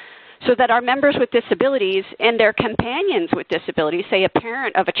standards, so that our members with disabilities and their companions with disabilities, say a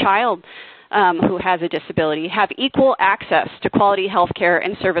parent of a child who has a disability, have equal access to quality health care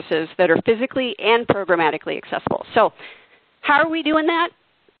and services that are physically and programmatically accessible. So how are we doing that?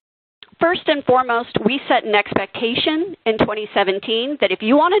 First and foremost, we set an expectation in 2017 that if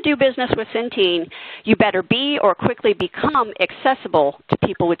you want to do business with Centene, you better be or quickly become accessible to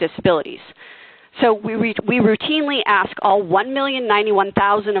people with disabilities. So we routinely ask all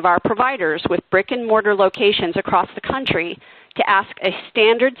 1,091,000 of our providers with brick and mortar locations across the country to ask a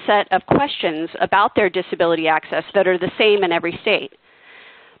standard set of questions about their disability access that are the same in every state.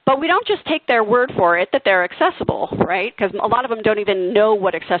 But we don't just take their word for it that they're accessible, right? Because a lot of them don't even know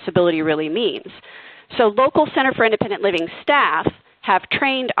what accessibility really means. So local Center for Independent Living staff have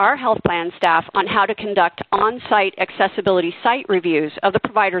trained our health plan staff on how to conduct on-site accessibility site reviews of the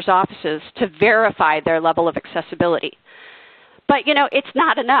providers' offices to verify their level of accessibility. But, you know, it's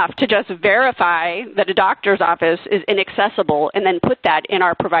not enough to just verify that a doctor's office is inaccessible and then put that in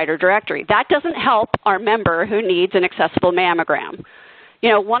our provider directory. That doesn't help our member who needs an accessible mammogram. You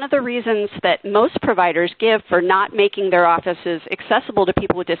know, one of the reasons that most providers give for not making their offices accessible to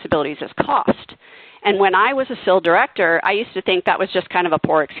people with disabilities is cost. And when I was a SIL director, I used to think that was just kind of a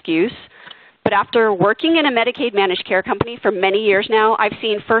poor excuse. But after working in a Medicaid managed care company for many years now, I've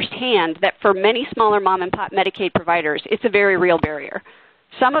seen firsthand that for many smaller mom and pop Medicaid providers, it's a very real barrier.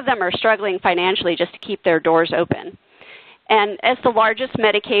 Some of them are struggling financially just to keep their doors open. And as the largest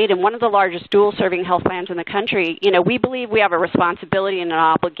Medicaid and one of the largest dual-serving health plans in the country, we believe we have a responsibility and an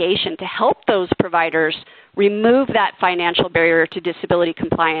obligation to help those providers remove that financial barrier to disability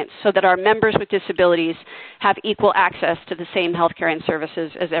compliance so that our members with disabilities have equal access to the same health care and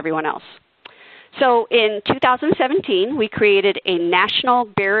services as everyone else. So in 2017, we created a National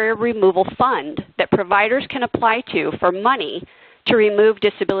Barrier Removal Fund that providers can apply to for money to remove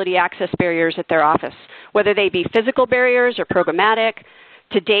disability access barriers at their office, whether they be physical barriers or programmatic.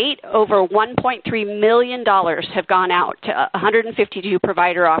 To date, over $1.3 million have gone out to 152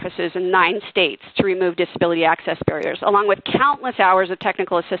 provider offices in 9 states to remove disability access barriers, along with countless hours of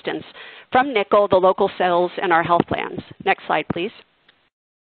technical assistance from NICL, the local cells, and our health plans. Next slide, please.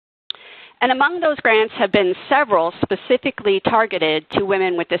 And among those grants have been several specifically targeted to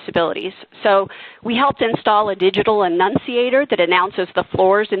women with disabilities. So we helped install a digital annunciator that announces the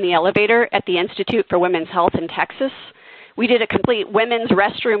floors in the elevator at the Institute for Women's Health in Texas. We did a complete women's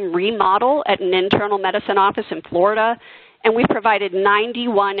restroom remodel at an internal medicine office in Florida. And we provided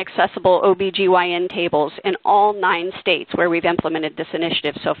 91 accessible OBGYN tables in all 9 states where we've implemented this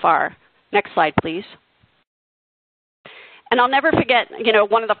initiative so far. Next slide, please. And I'll never forget,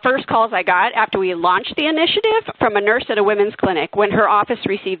 one of the first calls I got after we launched the initiative from a nurse at a women's clinic when her office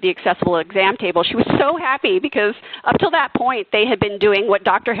received the accessible exam table. She was so happy because up till that point, they had been doing what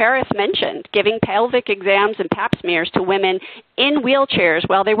Dr. Harris mentioned, giving pelvic exams and pap smears to women in wheelchairs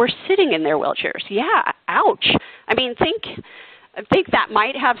while they were sitting in their wheelchairs. Yeah, ouch. I mean, I think that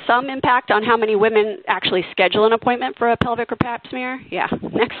might have some impact on how many women actually schedule an appointment for a pelvic or pap smear. Yeah,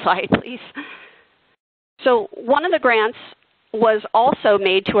 next slide, please. So one of the grants was also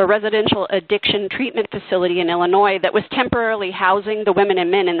made to a residential addiction treatment facility in Illinois that was temporarily housing the women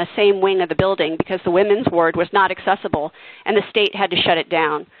and men in the same wing of the building because the women's ward was not accessible and the state had to shut it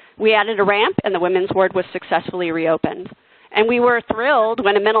down. We added a ramp and the women's ward was successfully reopened. And we were thrilled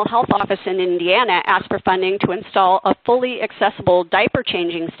when a mental health office in Indiana asked for funding to install a fully accessible diaper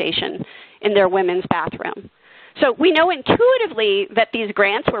changing station in their women's bathroom. So we know intuitively that these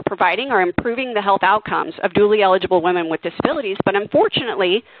grants we're providing are improving the health outcomes of dually eligible women with disabilities, but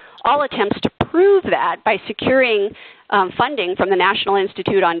unfortunately, all attempts to prove that by securing funding from the National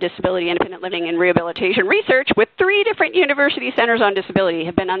Institute on Disability, Independent Living, and Rehabilitation Research with 3 different university centers on disability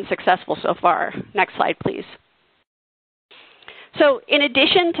have been unsuccessful so far. Next slide, please. So in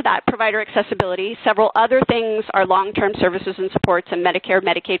addition to that provider accessibility, several other things our long-term services and supports and Medicare,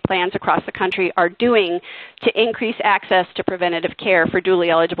 Medicaid plans across the country are doing to increase access to preventative care for dually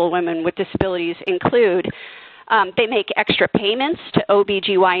eligible women with disabilities include they make extra payments to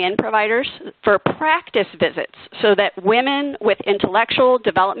OBGYN providers for practice visits so that women with intellectual,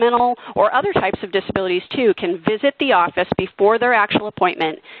 developmental, or other types of disabilities too can visit the office before their actual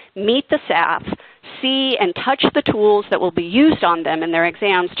appointment, meet the staff, see and touch the tools that will be used on them in their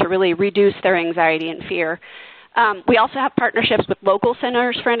exams to really reduce their anxiety and fear. We also have partnerships with local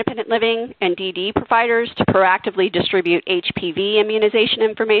centers for independent living and DD providers to proactively distribute HPV immunization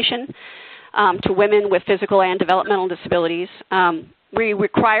information to women with physical and developmental disabilities. We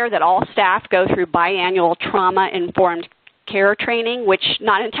require that all staff go through biannual trauma-informed care training, which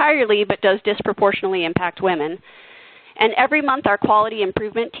not entirely but does disproportionately impact women. And every month, our quality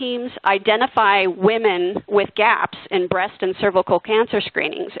improvement teams identify women with gaps in breast and cervical cancer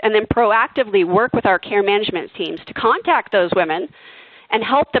screenings and then proactively work with our care management teams to contact those women and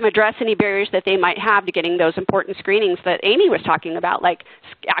help them address any barriers that they might have to getting those important screenings that Amy was talking about, like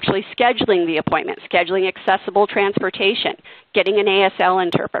actually scheduling the appointment, scheduling accessible transportation, getting an ASL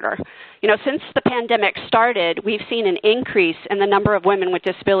interpreter. Since the pandemic started, we've seen an increase in the number of women with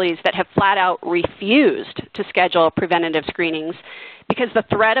disabilities that have flat out refused to schedule preventative screenings because the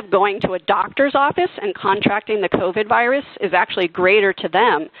threat of going to a doctor's office and contracting the COVID virus is actually greater to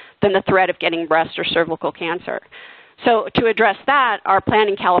them than the threat of getting breast or cervical cancer. So to address that, our plan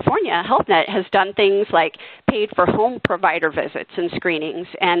in California, HealthNet, has done things like paid for home provider visits and screenings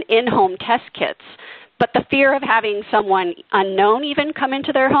and in-home test kits. But the fear of having someone unknown even come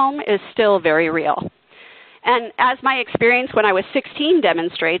into their home is still very real. And as my experience when I was 16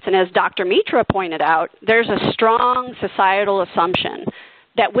 demonstrates, and as Dr. Mitra pointed out, there's a strong societal assumption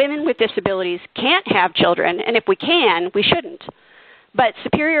that women with disabilities can't have children, and if we can, we shouldn't. But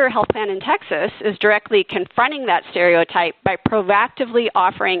Superior Health Plan in Texas is directly confronting that stereotype by proactively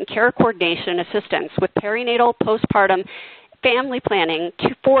offering care coordination assistance with perinatal, postpartum, family planning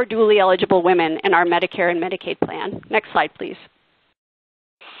for dually eligible women in our Medicare and Medicaid plan. Next slide, please.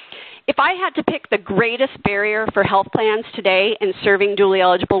 If I had to pick the greatest barrier for health plans today in serving dually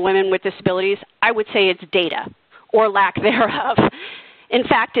eligible women with disabilities, I would say it's data, or lack thereof. In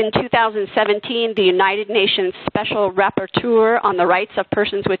fact, in 2017, the United Nations Special Rapporteur on the Rights of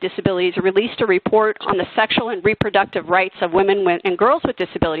Persons with Disabilities released a report on the sexual and reproductive rights of women and girls with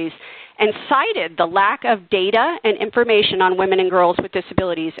disabilities and cited the lack of data and information on women and girls with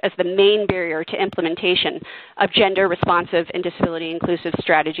disabilities as the main barrier to implementation of gender-responsive and disability-inclusive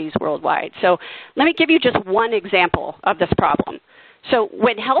strategies worldwide. So let me give you just one example of this problem. So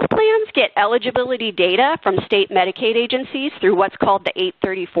when health plans get eligibility data from state Medicaid agencies through what's called the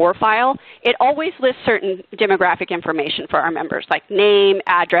 834 file, it always lists certain demographic information for our members, like name,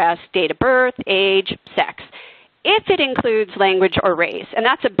 address, date of birth, age, sex. If it includes language or race, and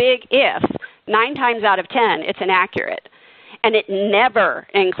that's a big if, 9 times out of 10, it's inaccurate. And it never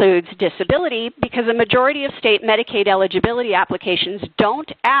includes disability because a majority of state Medicaid eligibility applications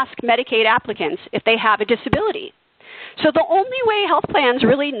don't ask Medicaid applicants if they have a disability. So the only way health plans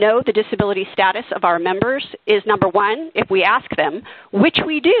really know the disability status of our members is, number one, if we ask them, which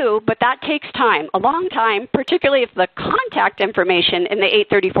we do, but that takes time, a long time, particularly if the contact information in the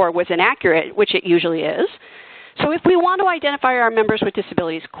 834 was inaccurate, which it usually is. So if we want to identify our members with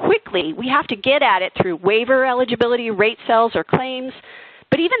disabilities quickly, we have to get at it through waiver eligibility, rate cells, or claims.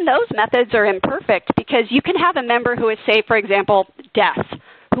 But even those methods are imperfect because you can have a member who is, say, for example, deaf,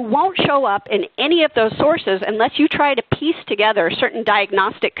 who won't show up in any of those sources unless you try to piece together certain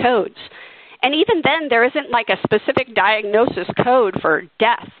diagnostic codes. And even then, there isn't like a specific diagnosis code for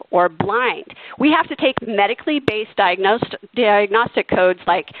deaf or blind. We have to take medically based diagnostic codes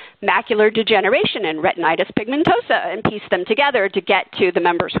like macular degeneration and retinitis pigmentosa and piece them together to get to the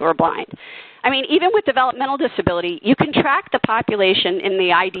members who are blind. I mean, even with developmental disability, you can track the population in the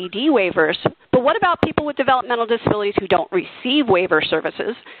IDD waivers, but what about people with developmental disabilities who don't receive waiver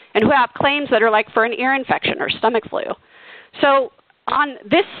services and who have claims that are like for an ear infection or stomach flu? So on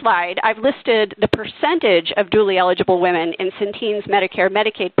this slide, I've listed the percentage of dually eligible women in Centene's Medicare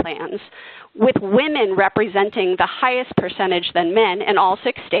Medicaid plans, with women representing the highest percentage than men in all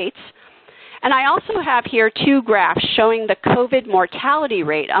 6 states. And I also have here 2 graphs showing the COVID mortality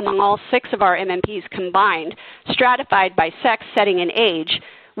rate among all 6 of our MMPs combined, stratified by sex, setting, and age,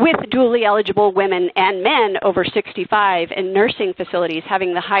 with dually eligible women and men over 65 in nursing facilities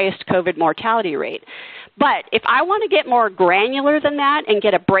having the highest COVID mortality rate. But if I want to get more granular than that and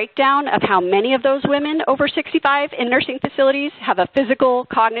get a breakdown of how many of those women over 65 in nursing facilities have a physical,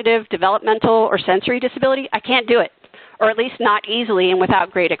 cognitive, developmental, or sensory disability, I can't do it, or at least not easily and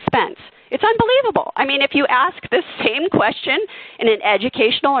without great expense. It's unbelievable. I mean, if you ask this same question in an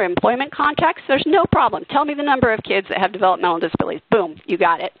educational or employment context, there's no problem. Tell me the number of kids that have developmental disabilities. Boom, you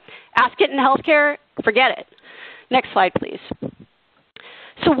got it. Ask it in healthcare, forget it. Next slide, please.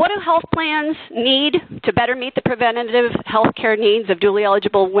 So what do health plans need to better meet the preventative health care needs of dually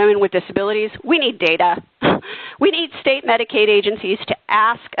eligible women with disabilities? We need data. We need state Medicaid agencies to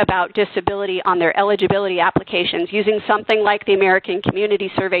ask about disability on their eligibility applications using something like the American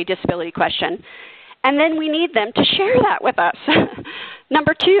Community Survey Disability Question. And then we need them to share that with us.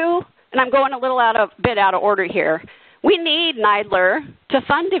 Number 2, and I'm going a bit out of order here, we need NIDLR to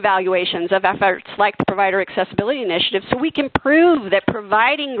fund evaluations of efforts like the Provider Accessibility Initiative so we can prove that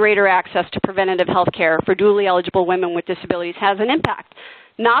providing greater access to preventative health care for dually eligible women with disabilities has an impact,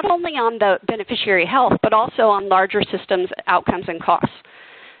 not only on the beneficiary health, but also on larger systems, outcomes, and costs.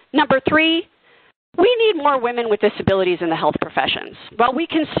 Number 3, we need more women with disabilities in the health professions. While we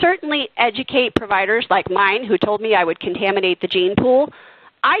can certainly educate providers like mine who told me I would contaminate the gene pool,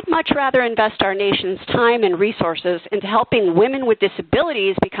 I'd much rather invest our nation's time and resources into helping women with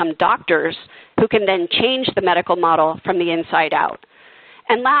disabilities become doctors who can then change the medical model from the inside out.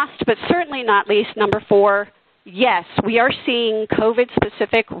 And last, but certainly not least, number 4, yes, we are seeing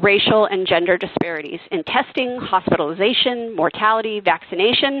COVID-specific racial and gender disparities in testing, hospitalization, mortality,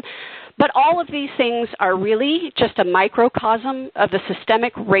 vaccination, but all of these things are really just a microcosm of the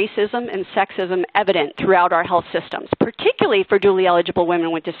systemic racism and sexism evident throughout our health systems, particularly for dually eligible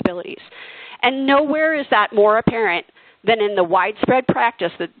women with disabilities. And nowhere is that more apparent than in the widespread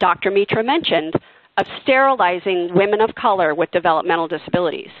practice that Dr. Mitra mentioned of sterilizing women of color with developmental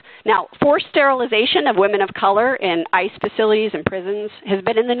disabilities. Now, forced sterilization of women of color in ICE facilities and prisons has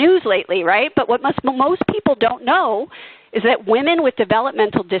been in the news lately, right? But what most people don't know is that women with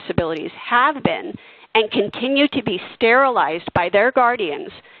developmental disabilities have been and continue to be sterilized by their guardians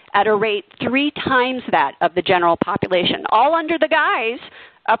at a rate 3 times that of the general population, all under the guise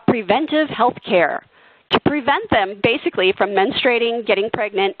of preventive health care to prevent them basically from menstruating, getting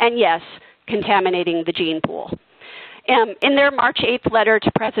pregnant, and yes, contaminating the gene pool. In their March 8th letter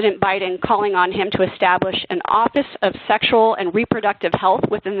to President Biden calling on him to establish an Office of Sexual and Reproductive Health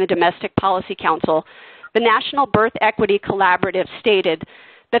within the Domestic Policy Council, the National Birth Equity Collaborative stated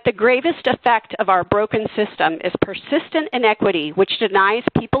that the gravest effect of our broken system is persistent inequity, which denies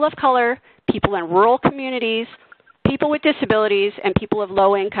people of color, people in rural communities, people with disabilities, and people of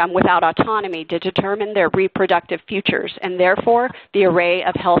low income without autonomy to determine their reproductive futures, and therefore the array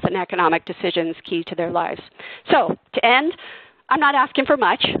of health and economic decisions key to their lives. So, to end, I'm not asking for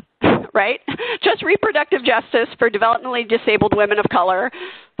much, right? Just reproductive justice for developmentally disabled women of color,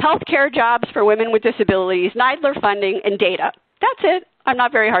 health care jobs for women with disabilities, NIDLR funding, and data. That's it. I'm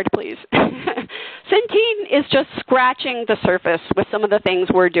not very hard to please. Centene is just scratching the surface with some of the things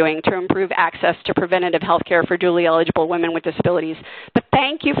we're doing to improve access to preventative health care for dually eligible women with disabilities. But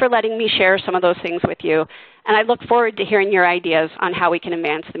thank you for letting me share some of those things with you. And I look forward to hearing your ideas on how we can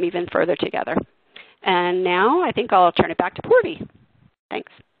advance them even further together. And now I think I'll turn it back to Purvi.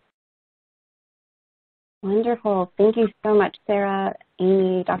 Thanks. Wonderful. Thank you so much, Sarah,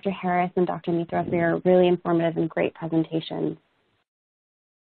 Amy, Dr. Harris, and Dr. Mitra for your really informative and great presentations.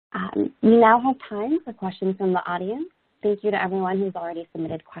 We now have time for questions from the audience. Thank you to everyone who's already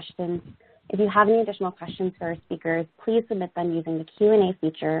submitted questions. If you have any additional questions for our speakers, please submit them using the Q&A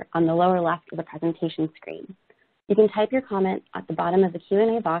feature on the lower left of the presentation screen. You can type your comment at the bottom of the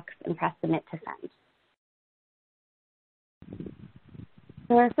Q&A box and press Submit to send.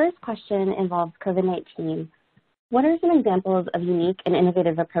 So our first question involves COVID-19. What are some examples of unique and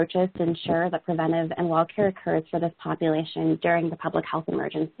innovative approaches to ensure that preventive and well care occurs for this population during the public health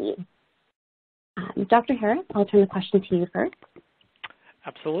emergency? Dr. Harris, I'll turn the question to you first.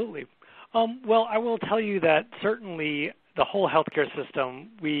 Absolutely. Well, I will tell you that certainly the whole healthcare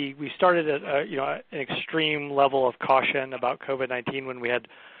system, we started at an extreme level of caution about COVID-19 when we had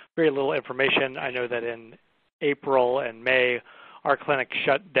very little information. I know that in April and May, our clinic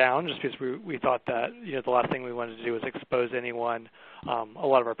shut down just because we thought that the last thing we wanted to do was expose anyone. A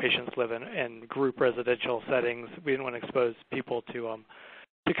lot of our patients live in group residential settings. We didn't want to expose people to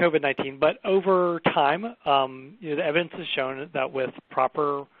COVID-19. But over time, the evidence has shown that with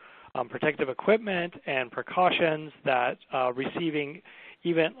proper protective equipment and precautions, that receiving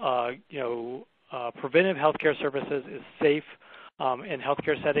even preventive healthcare services is safe in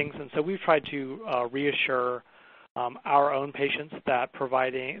healthcare settings. And so we've tried to reassure our own patients that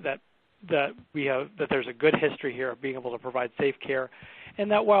there's a good history here of being able to provide safe care, and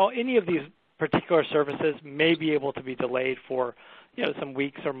that while any of these particular services may be able to be delayed for some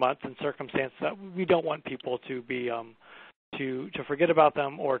weeks or months in circumstances, that we don't want people to be to forget about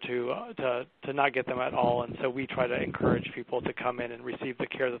them or to not get them at all. And so we try to encourage people to come in and receive the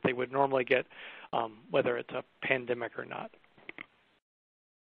care that they would normally get, whether it's a pandemic or not.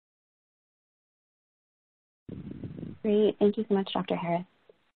 Great. Thank you so much, Dr. Harris.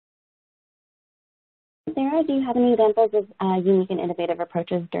 Sarah, do you have any examples of unique and innovative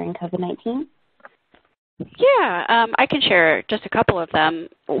approaches during COVID-19? Yeah, I can share just a couple of them.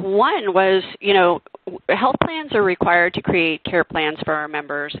 One was, health plans are required to create care plans for our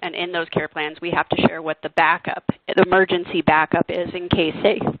members, and in those care plans, we have to share what the emergency backup is in case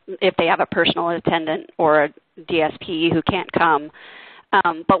if they have a personal attendant or a DSP who can't come.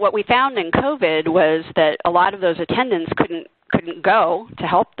 But what we found in COVID was that a lot of those attendants couldn't go to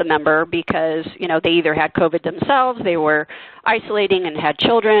help the member because, they either had COVID themselves, they were isolating and had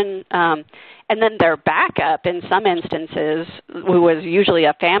children, and then their backup in some instances, who was usually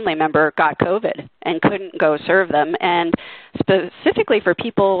a family member, got COVID and couldn't go serve them. And specifically for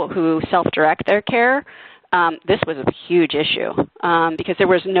people who self-direct their care, this was a huge issue because there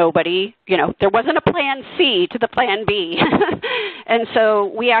was nobody, there wasn't a plan C to the plan B. And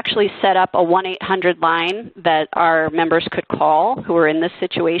so we actually set up a 1-800 line that our members could call who were in this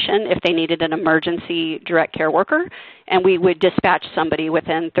situation if they needed an emergency direct care worker, and we would dispatch somebody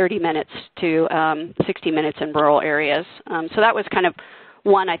within 30 minutes to 60 minutes in rural areas. So that was kind of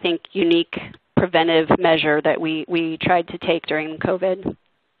one, I think, unique preventive measure that we tried to take during COVID.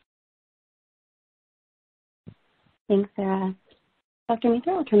 Thanks, Sarah. Dr.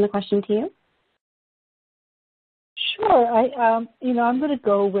 Mitra, I'll turn the question to you. Sure. I'm going to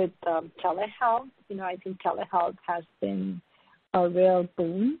go with telehealth. I think telehealth has been a real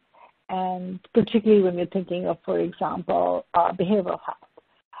boon, and particularly when we're thinking of, for example, behavioral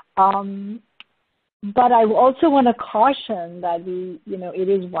health. But I also want to caution that it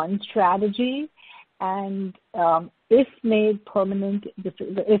is one strategy, and if made permanent,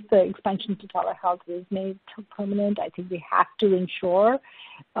 if the expansion to telehealth is made permanent, I think we have to ensure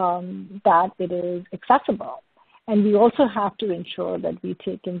that it is accessible. And we also have to ensure that we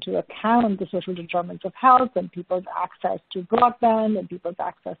take into account the social determinants of health and people's access to broadband and people's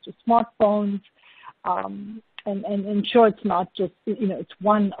access to smartphones, and ensure it's not just, it's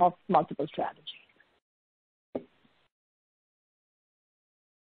one of multiple strategies.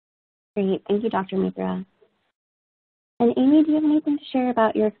 Great. Thank you, Dr. Mitra. And Amy, do you have anything to share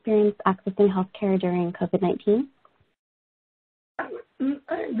about your experience accessing healthcare during COVID-19?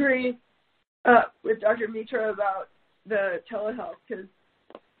 I agree with Dr. Mitra about the telehealth, because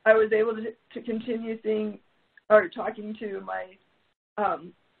I was able to continue seeing or talking to my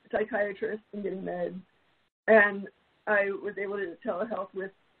psychiatrist and getting meds, and I was able to telehealth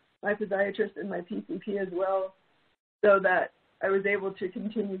with my podiatrist and my PCP as well, so that I was able to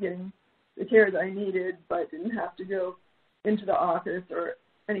continue getting the care that I needed, but didn't have to go into the office or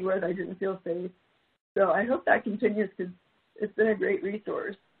anywhere that I didn't feel safe. So I hope that continues, because it's been a great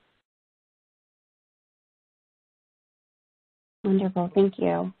resource. Wonderful. Thank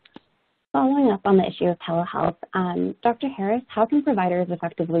you. Following up on the issue of telehealth, Dr. Harris, how can providers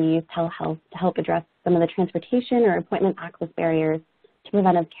effectively use telehealth to help address some of the transportation or appointment access barriers to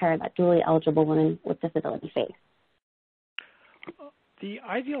preventive care that dually eligible women with disability face? The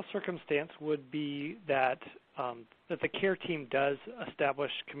ideal circumstance would be that the care team does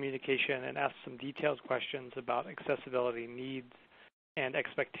establish communication and ask some detailed questions about accessibility needs and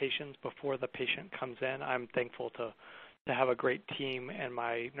expectations before the patient comes in. I'm thankful to have a great team, and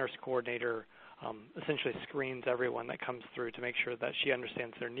my nurse coordinator essentially screens everyone that comes through to make sure that she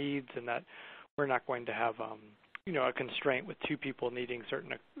understands their needs and that we're not going to have a constraint with two people needing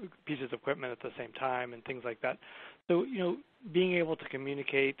certain pieces of equipment at the same time and things like that. So, being able to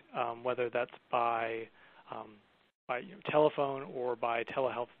communicate, whether that's by telephone or by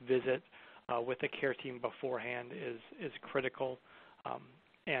telehealth visit with the care team beforehand is critical,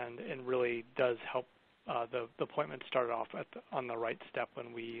 and really does help the appointment start off on the right step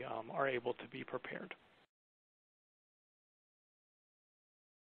when we are able to be prepared.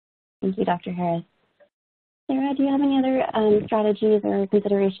 Thank you, Dr. Harris. Sarah, do you have any other strategies or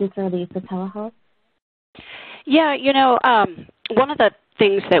considerations for the use of telehealth? Yeah, one of the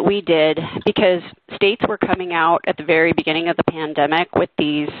things that we did, because states were coming out at the very beginning of the pandemic with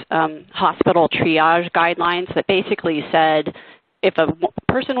these hospital triage guidelines that basically said if a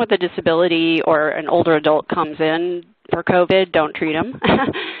person with a disability or an older adult comes in for COVID, don't treat them.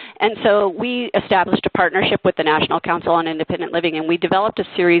 And so we established a partnership with the National Council on Independent Living, and we developed a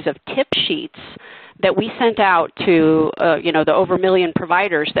series of tip sheets that we sent out to, the over 1 million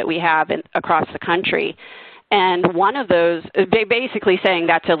providers that we have across the country. And one of those, basically saying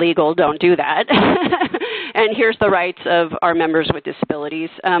that's illegal, don't do that. And here's the rights of our members with disabilities.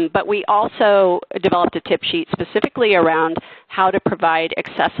 But we also developed a tip sheet specifically around how to provide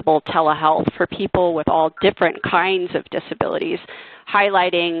accessible telehealth for people with all different kinds of disabilities,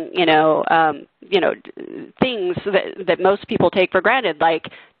 highlighting, things that most people take for granted, like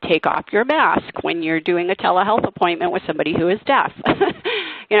take off your mask when you're doing a telehealth appointment with somebody who is deaf.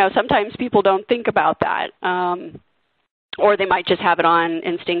 Sometimes people don't think about that, or they might just have it on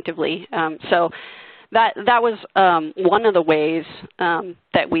instinctively. So that was one of the ways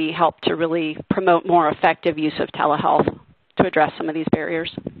that we helped to really promote more effective use of telehealth to address some of these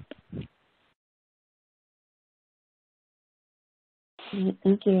barriers. Great,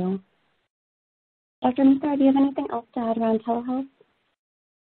 thank you. Dr. Mitra, do you have anything else to add around telehealth?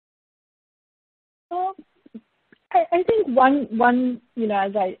 I think one,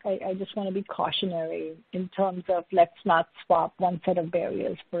 as I just want to be cautionary in terms of let's not swap one set of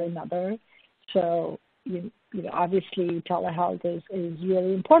barriers for another. So, obviously telehealth is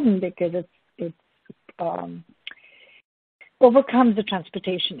really important because it overcomes the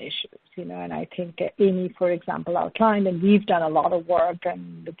transportation issues, and I think Amy, for example, outlined, and we've done a lot of work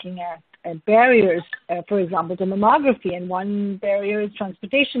and looking at barriers, for example, to mammography, and one barrier is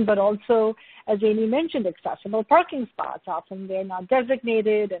transportation, but also, as Amy mentioned, accessible parking spots. Often they're not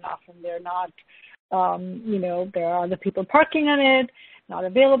designated, and often they're not, there are other people parking on it, not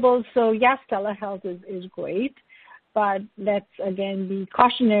available. So yes, telehealth is great, but let's again be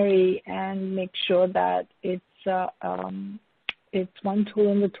cautionary and make sure that it's one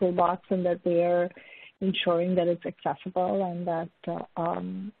tool in the toolbox, and that they're ensuring that it's accessible, and that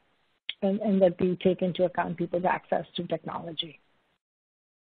and that we take into account people's access to technology.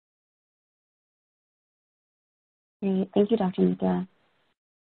 Great. Thank you, Dr. Mitra.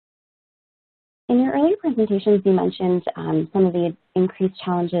 In your earlier presentations, you mentioned some of the increased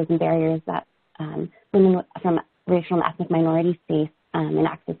challenges and barriers that women racial and ethnic minority space in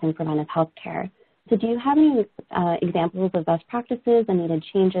accessing preventive health care. So do you have any examples of best practices and needed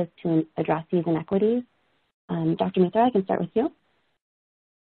changes to address these inequities? Dr. Mitra, I can start with you.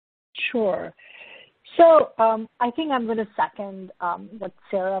 Sure. So I think I'm going to second what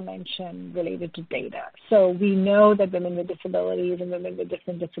Sarah mentioned related to data. So we know that women with disabilities and women with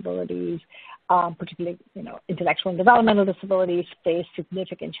different disabilities, particularly intellectual and developmental disabilities, face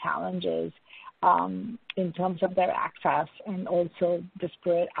significant challenges in terms of their access and also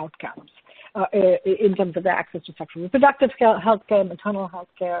disparate outcomes in terms of their access to sexual reproductive health care, maternal health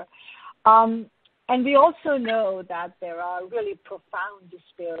care. And we also know that there are really profound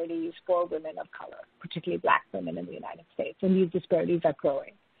disparities for women of color, particularly Black women in the United States, and these disparities are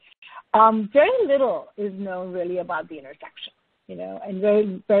growing. Very little is known really about the intersection, and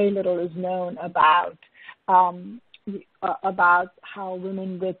very, very little is known about how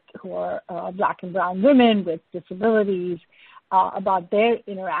women who are Black and brown women with disabilities, about their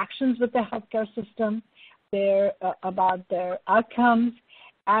interactions with the healthcare system, about their outcomes.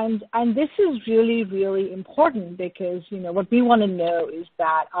 And this is really, really important because, what we want to know is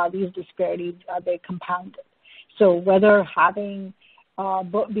that are these disparities, are they compounded? So whether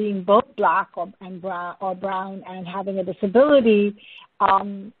being both Black or brown and having a disability,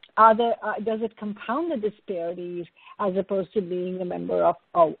 does it compound the disparities as opposed to being a member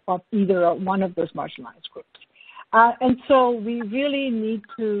of either one of those marginalized groups? And so we really need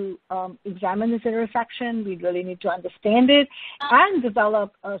to examine this intersection. We really need to understand it and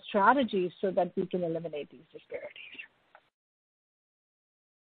develop strategies so that we can eliminate these disparities.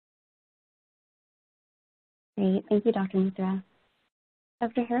 Great. Thank you, Dr. Mitra.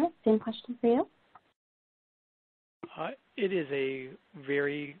 Dr. Harris, same question for you. It is a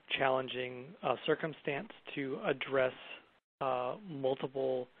very challenging circumstance to address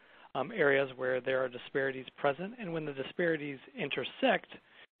multiple areas where there are disparities present, and when the disparities intersect,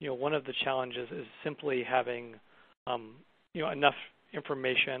 one of the challenges is simply having enough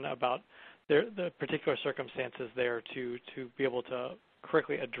information about the particular circumstances there to be able to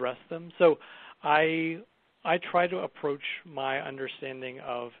correctly address them. So I try to approach my understanding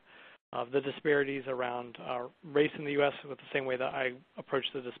of the disparities around race in the U.S. with the same way that I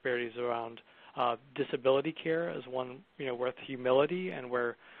approach the disparities around disability care as one with humility, and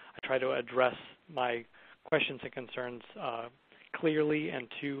where I try to address my questions and concerns clearly and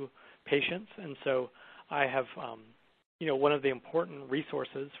to patients. And so I have, one of the important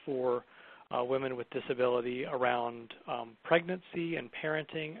resources for women with disability around pregnancy and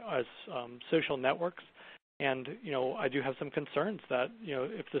parenting as social networks. And, I do have some concerns that,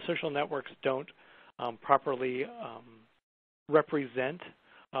 if the social networks don't properly represent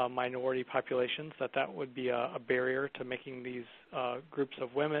minority populations, that would be a barrier to making these groups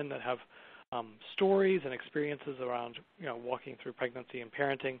of women that have stories and experiences around walking through pregnancy and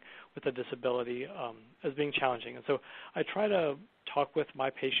parenting with a disability as being challenging. And so I try to talk with my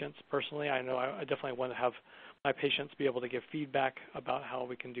patients personally. I know I definitely want to have my patients be able to give feedback about how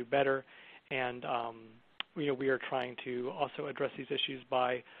we can do better. And we are trying to also address these issues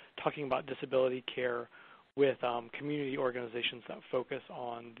by talking about disability care with community organizations that focus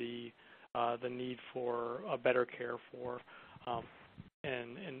on the need for a better care for, what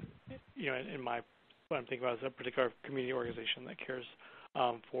I'm thinking about is a particular community organization that cares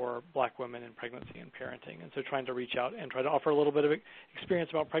for Black women in pregnancy and parenting. And so trying to reach out and try to offer a little bit of experience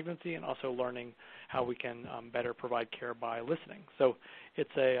about pregnancy, and also learning how we can better provide care by listening. So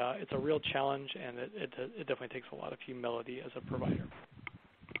it's a real challenge, and it definitely takes a lot of humility as a provider.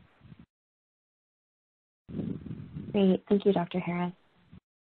 Great. Thank you, Dr. Harris.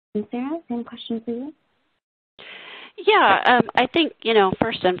 And Sarah, same question for you. Yeah, I think,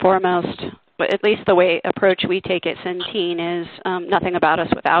 first and foremost, at least the approach we take at Centene is nothing about us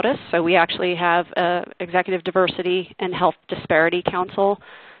without us. So we actually have an Executive Diversity and Health Disparity Council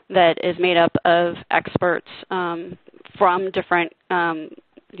that is made up of experts from different,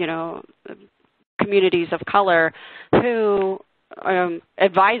 communities of color who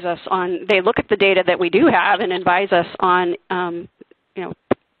advise us on, they look at the data that we do have and advise us on,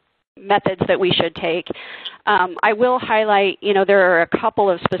 methods that we should take. I will highlight, there are a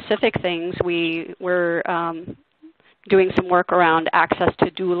couple of specific things. We're doing some work around access to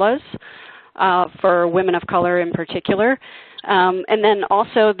doulas for women of color in particular. And then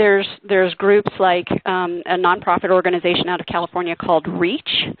also there's groups like a nonprofit organization out of California called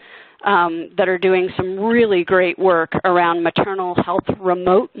REACH that are doing some really great work around maternal health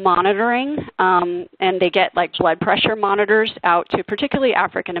remote monitoring, and they get like blood pressure monitors out to particularly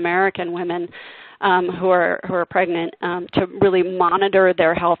African American women who are pregnant to really monitor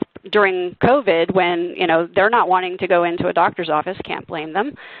their health during COVID when, they're not wanting to go into a doctor's office. Can't blame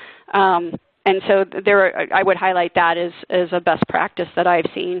them. And so I would highlight that as a best practice that I've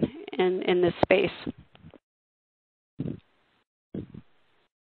seen in this space.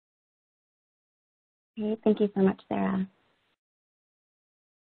 Okay, thank you so much, Sarah.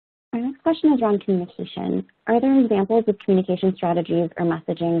 Our next question is around communication. Are there examples of communication strategies or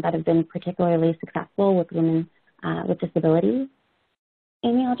messaging that have been particularly successful with women with disabilities?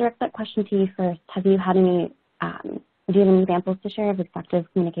 Amy, I'll direct that question to you first. Do you have any examples to share of effective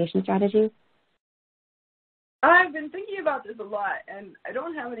communication strategies? I've been thinking about this a lot, and I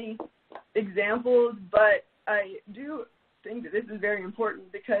don't have any examples, but I do think that this is very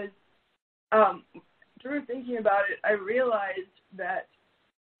important because through thinking about it, I realized that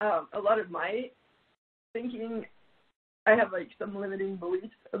a lot of my thinking, I have like some limiting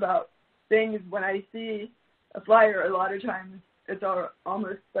beliefs about things. When I see a flyer, a lot of times it's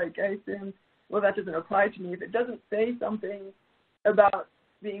almost like I assume, well, that doesn't apply to me. If it doesn't say something about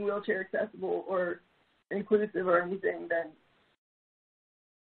being wheelchair accessible or inclusive or anything, then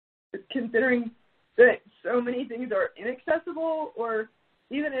considering that so many things are inaccessible, or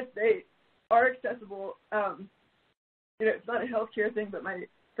even if they are accessible, it's not a healthcare thing, but my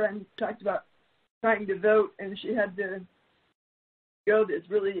friend talked about trying to vote, and she had to go this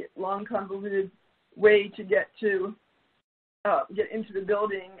really long, convoluted way to get into the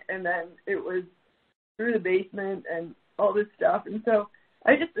building, and then it was through the basement and all this stuff. And so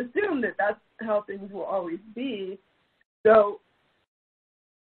I just assume that that's how things will always be. So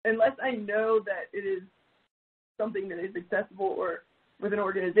unless I know that it is something that is accessible or with an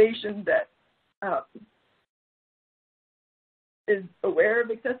organization that is aware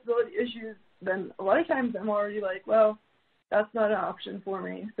of accessibility issues, then a lot of times I'm already like, well, that's not an option for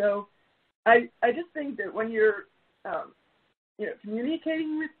me. So I just think that when you're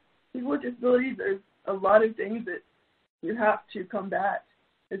communicating with people with disabilities, there's a lot of things that you have to combat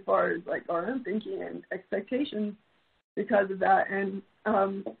as far as like our own thinking and expectations because of that. And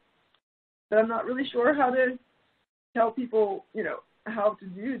but I'm not really sure how to tell people, how to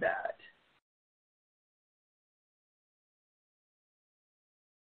do that.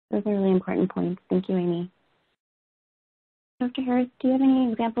 Those are really important points. Thank you, Amy. Dr. Harris, do you have any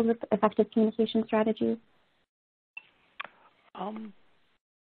examples of effective communication strategies?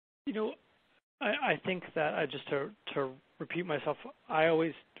 I think that just to repeat myself, I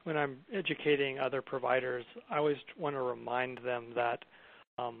always, when I'm educating other providers, I always want to remind them that,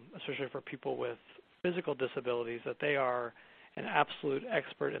 especially for people with physical disabilities, that they are an absolute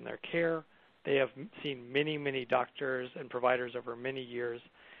expert in their care. They have seen many, many doctors and providers over many years.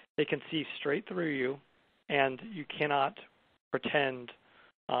 They can see straight through you, and you cannot pretend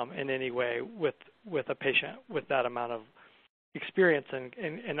in any way with a patient with that amount of experience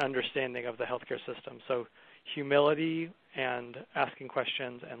and understanding of the healthcare system. So humility and asking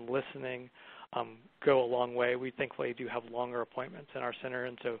questions and listening go a long way. We thankfully do have longer appointments in our center,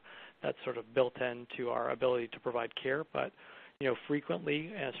 and so that's sort of built into our ability to provide care. But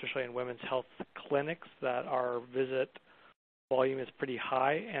frequently, and especially in women's health clinics, that our visit volume is pretty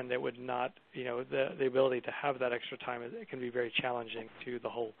high, and that would not, the ability to have that extra time, it can be very challenging to the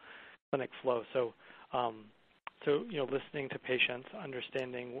whole clinic flow. So, listening to patients,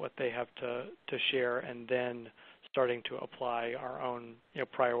 understanding what they have to share, and then starting to apply our own,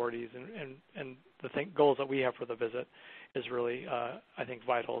 priorities and the goals that we have for the visit is really, I think,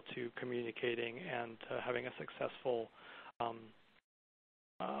 vital to communicating and to having a successful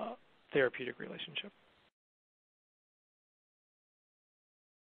therapeutic relationship.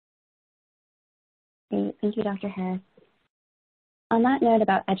 Great. Thank you, Dr. Harris. On that note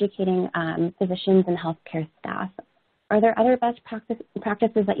about educating physicians and healthcare staff, are there other best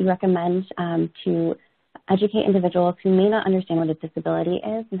practices that you recommend to educate individuals who may not understand what a disability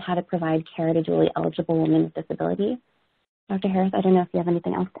is and how to provide care to dually eligible women with disabilities? Dr. Harris, I don't know if you have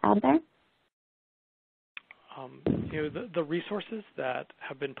anything else to add there. The resources that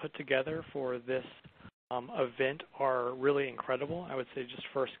have been put together for this event are really incredible. I would say just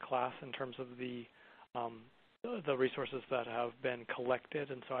first class in terms of the resources that have been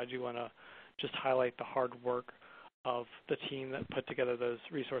collected, and so I do want to just highlight the hard work of the team that put together those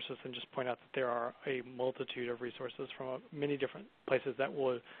resources and just point out that there are a multitude of resources from many different places that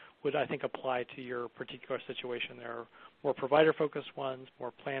would I think apply to your particular situation. There are more provider-focused ones,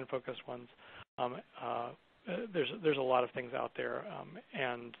 more plan-focused ones. There's a lot of things out there,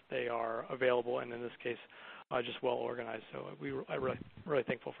 and they are available, and in this case, just well organized. So I'm really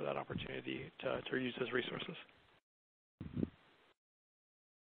thankful for that opportunity to use those resources.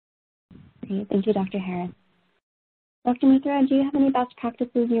 Great. Thank you, Dr. Harris. Dr. Mitra, do you have any best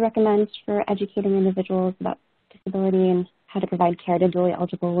practices you recommend for educating individuals about disability and how to provide care to dually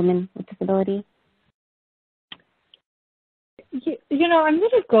eligible women with disability? I'm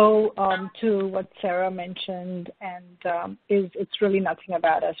going to go to what Sarah mentioned, and it's really nothing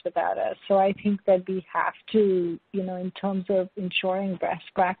about us without us. So I think that we have to, in terms of ensuring best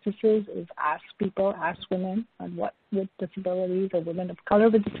practices, is ask women on what with disabilities or women of color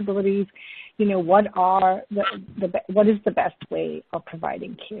with disabilities, what is the best way of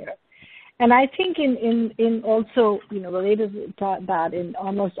providing care. And I think in also, related to that, in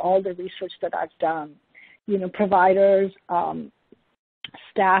almost all the research that I've done, providers,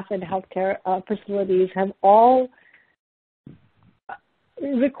 staff in healthcare facilities have all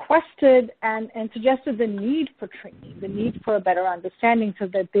requested and suggested the need for training, the need for a better understanding so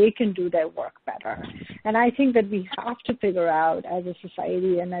that they can do their work better. And I think that we have to figure out as a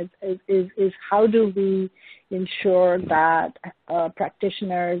society and is how do we ensure that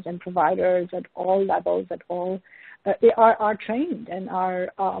practitioners and providers at all levels, are trained and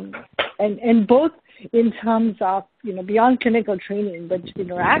are and both in terms of beyond clinical training, but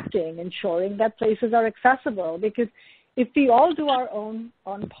interacting, ensuring that places are accessible. Because if we all do our own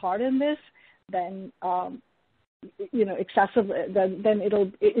part in this, then accessible. Then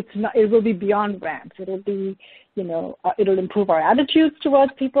it will be beyond grants. It'll be it'll improve our attitudes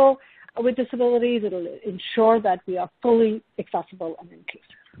towards people with disabilities. It'll ensure that we are fully accessible and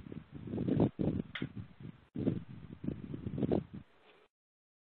inclusive.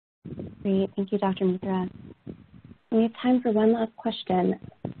 Great. Thank you, Dr. Mitra. We have time for one last question.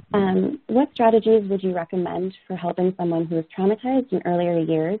 What strategies would you recommend for helping someone who was traumatized in earlier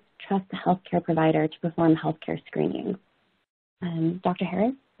years trust a healthcare provider to perform healthcare screenings? Dr.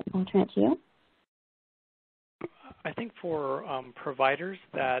 Harris, I'll turn it to you. I think for providers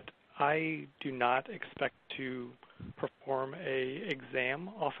that I do not expect to perform a exam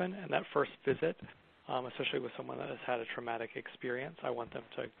often, and that first visit, especially with someone that has had a traumatic experience, I want them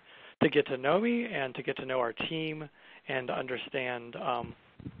to get to know me and to get to know our team and understand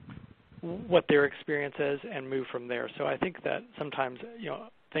what their experience is and move from there. So I think that sometimes,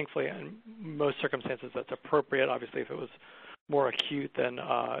 thankfully in most circumstances that's appropriate. Obviously if it was more acute, then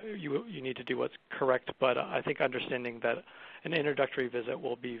you need to do what's correct. But I think understanding that an introductory visit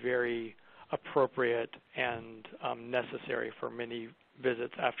will be very appropriate and necessary for many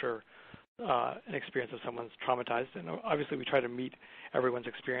visits after an experience of someone's traumatized. And obviously we try to meet everyone's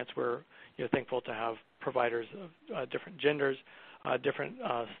experience. We're thankful to have providers of different genders, different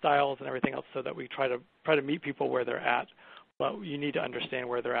styles and everything else, so that we try to meet people where they're at. But you need to understand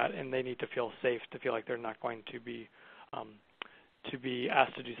where they're at, and they need to feel safe, to feel like they're not going to be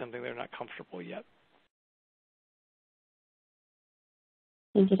asked to do something they're not comfortable yet.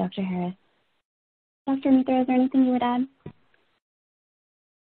 Thank you, Dr. Harris. Dr. Mitra, is there anything you would add?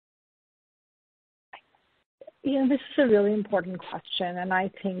 This is a really important question, and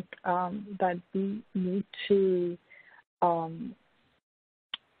I think that we need to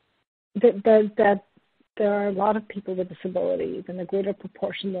that there are a lot of people with disabilities, and a greater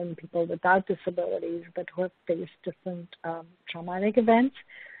proportion than people without disabilities, but who have faced different traumatic events.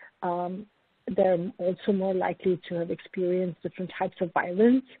 They're also more likely to have experienced different types of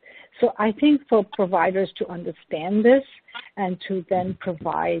violence. So I think for providers to understand this and to then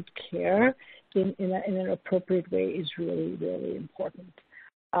provide care in an appropriate way is really, really important.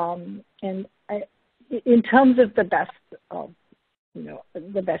 In terms of the best,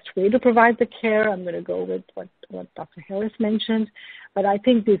 the best way to provide the care, I'm going to go with what Dr. Harris mentioned. But I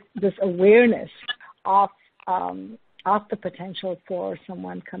think this awareness of the potential for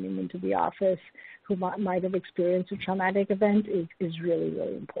someone coming into the office who might have experienced a traumatic event is really,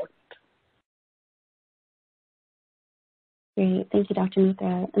 really important. Great. Thank you, Dr.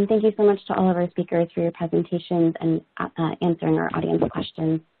 Mitra. And thank you so much to all of our speakers for your presentations and answering our audience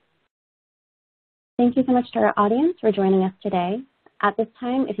questions. Thank you so much to our audience for joining us today. At this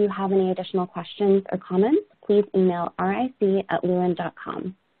time, if you have any additional questions or comments, please email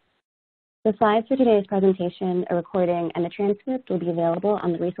ric@lewin.com. The slides for today's presentation, a recording, and a transcript will be available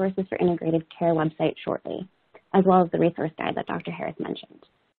on the Resources for Integrated Care website shortly, as well as the resource guide that Dr. Harris mentioned.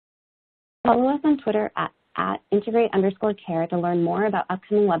 Follow us on Twitter at integrate_care to learn more about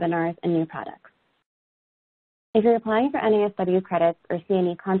upcoming webinars and new products. If you're applying for NASW credits or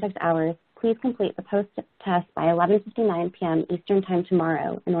CNE contact hours, please complete the post-test by 11:59 p.m. Eastern Time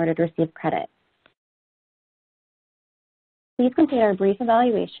tomorrow in order to receive credit. Please complete our brief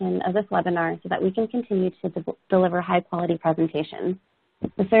evaluation of this webinar so that we can continue to deliver high-quality presentations.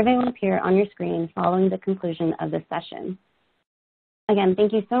 The survey will appear on your screen following the conclusion of this session. Again,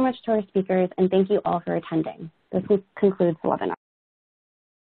 thank you so much to our speakers, and thank you all for attending. This concludes the webinar.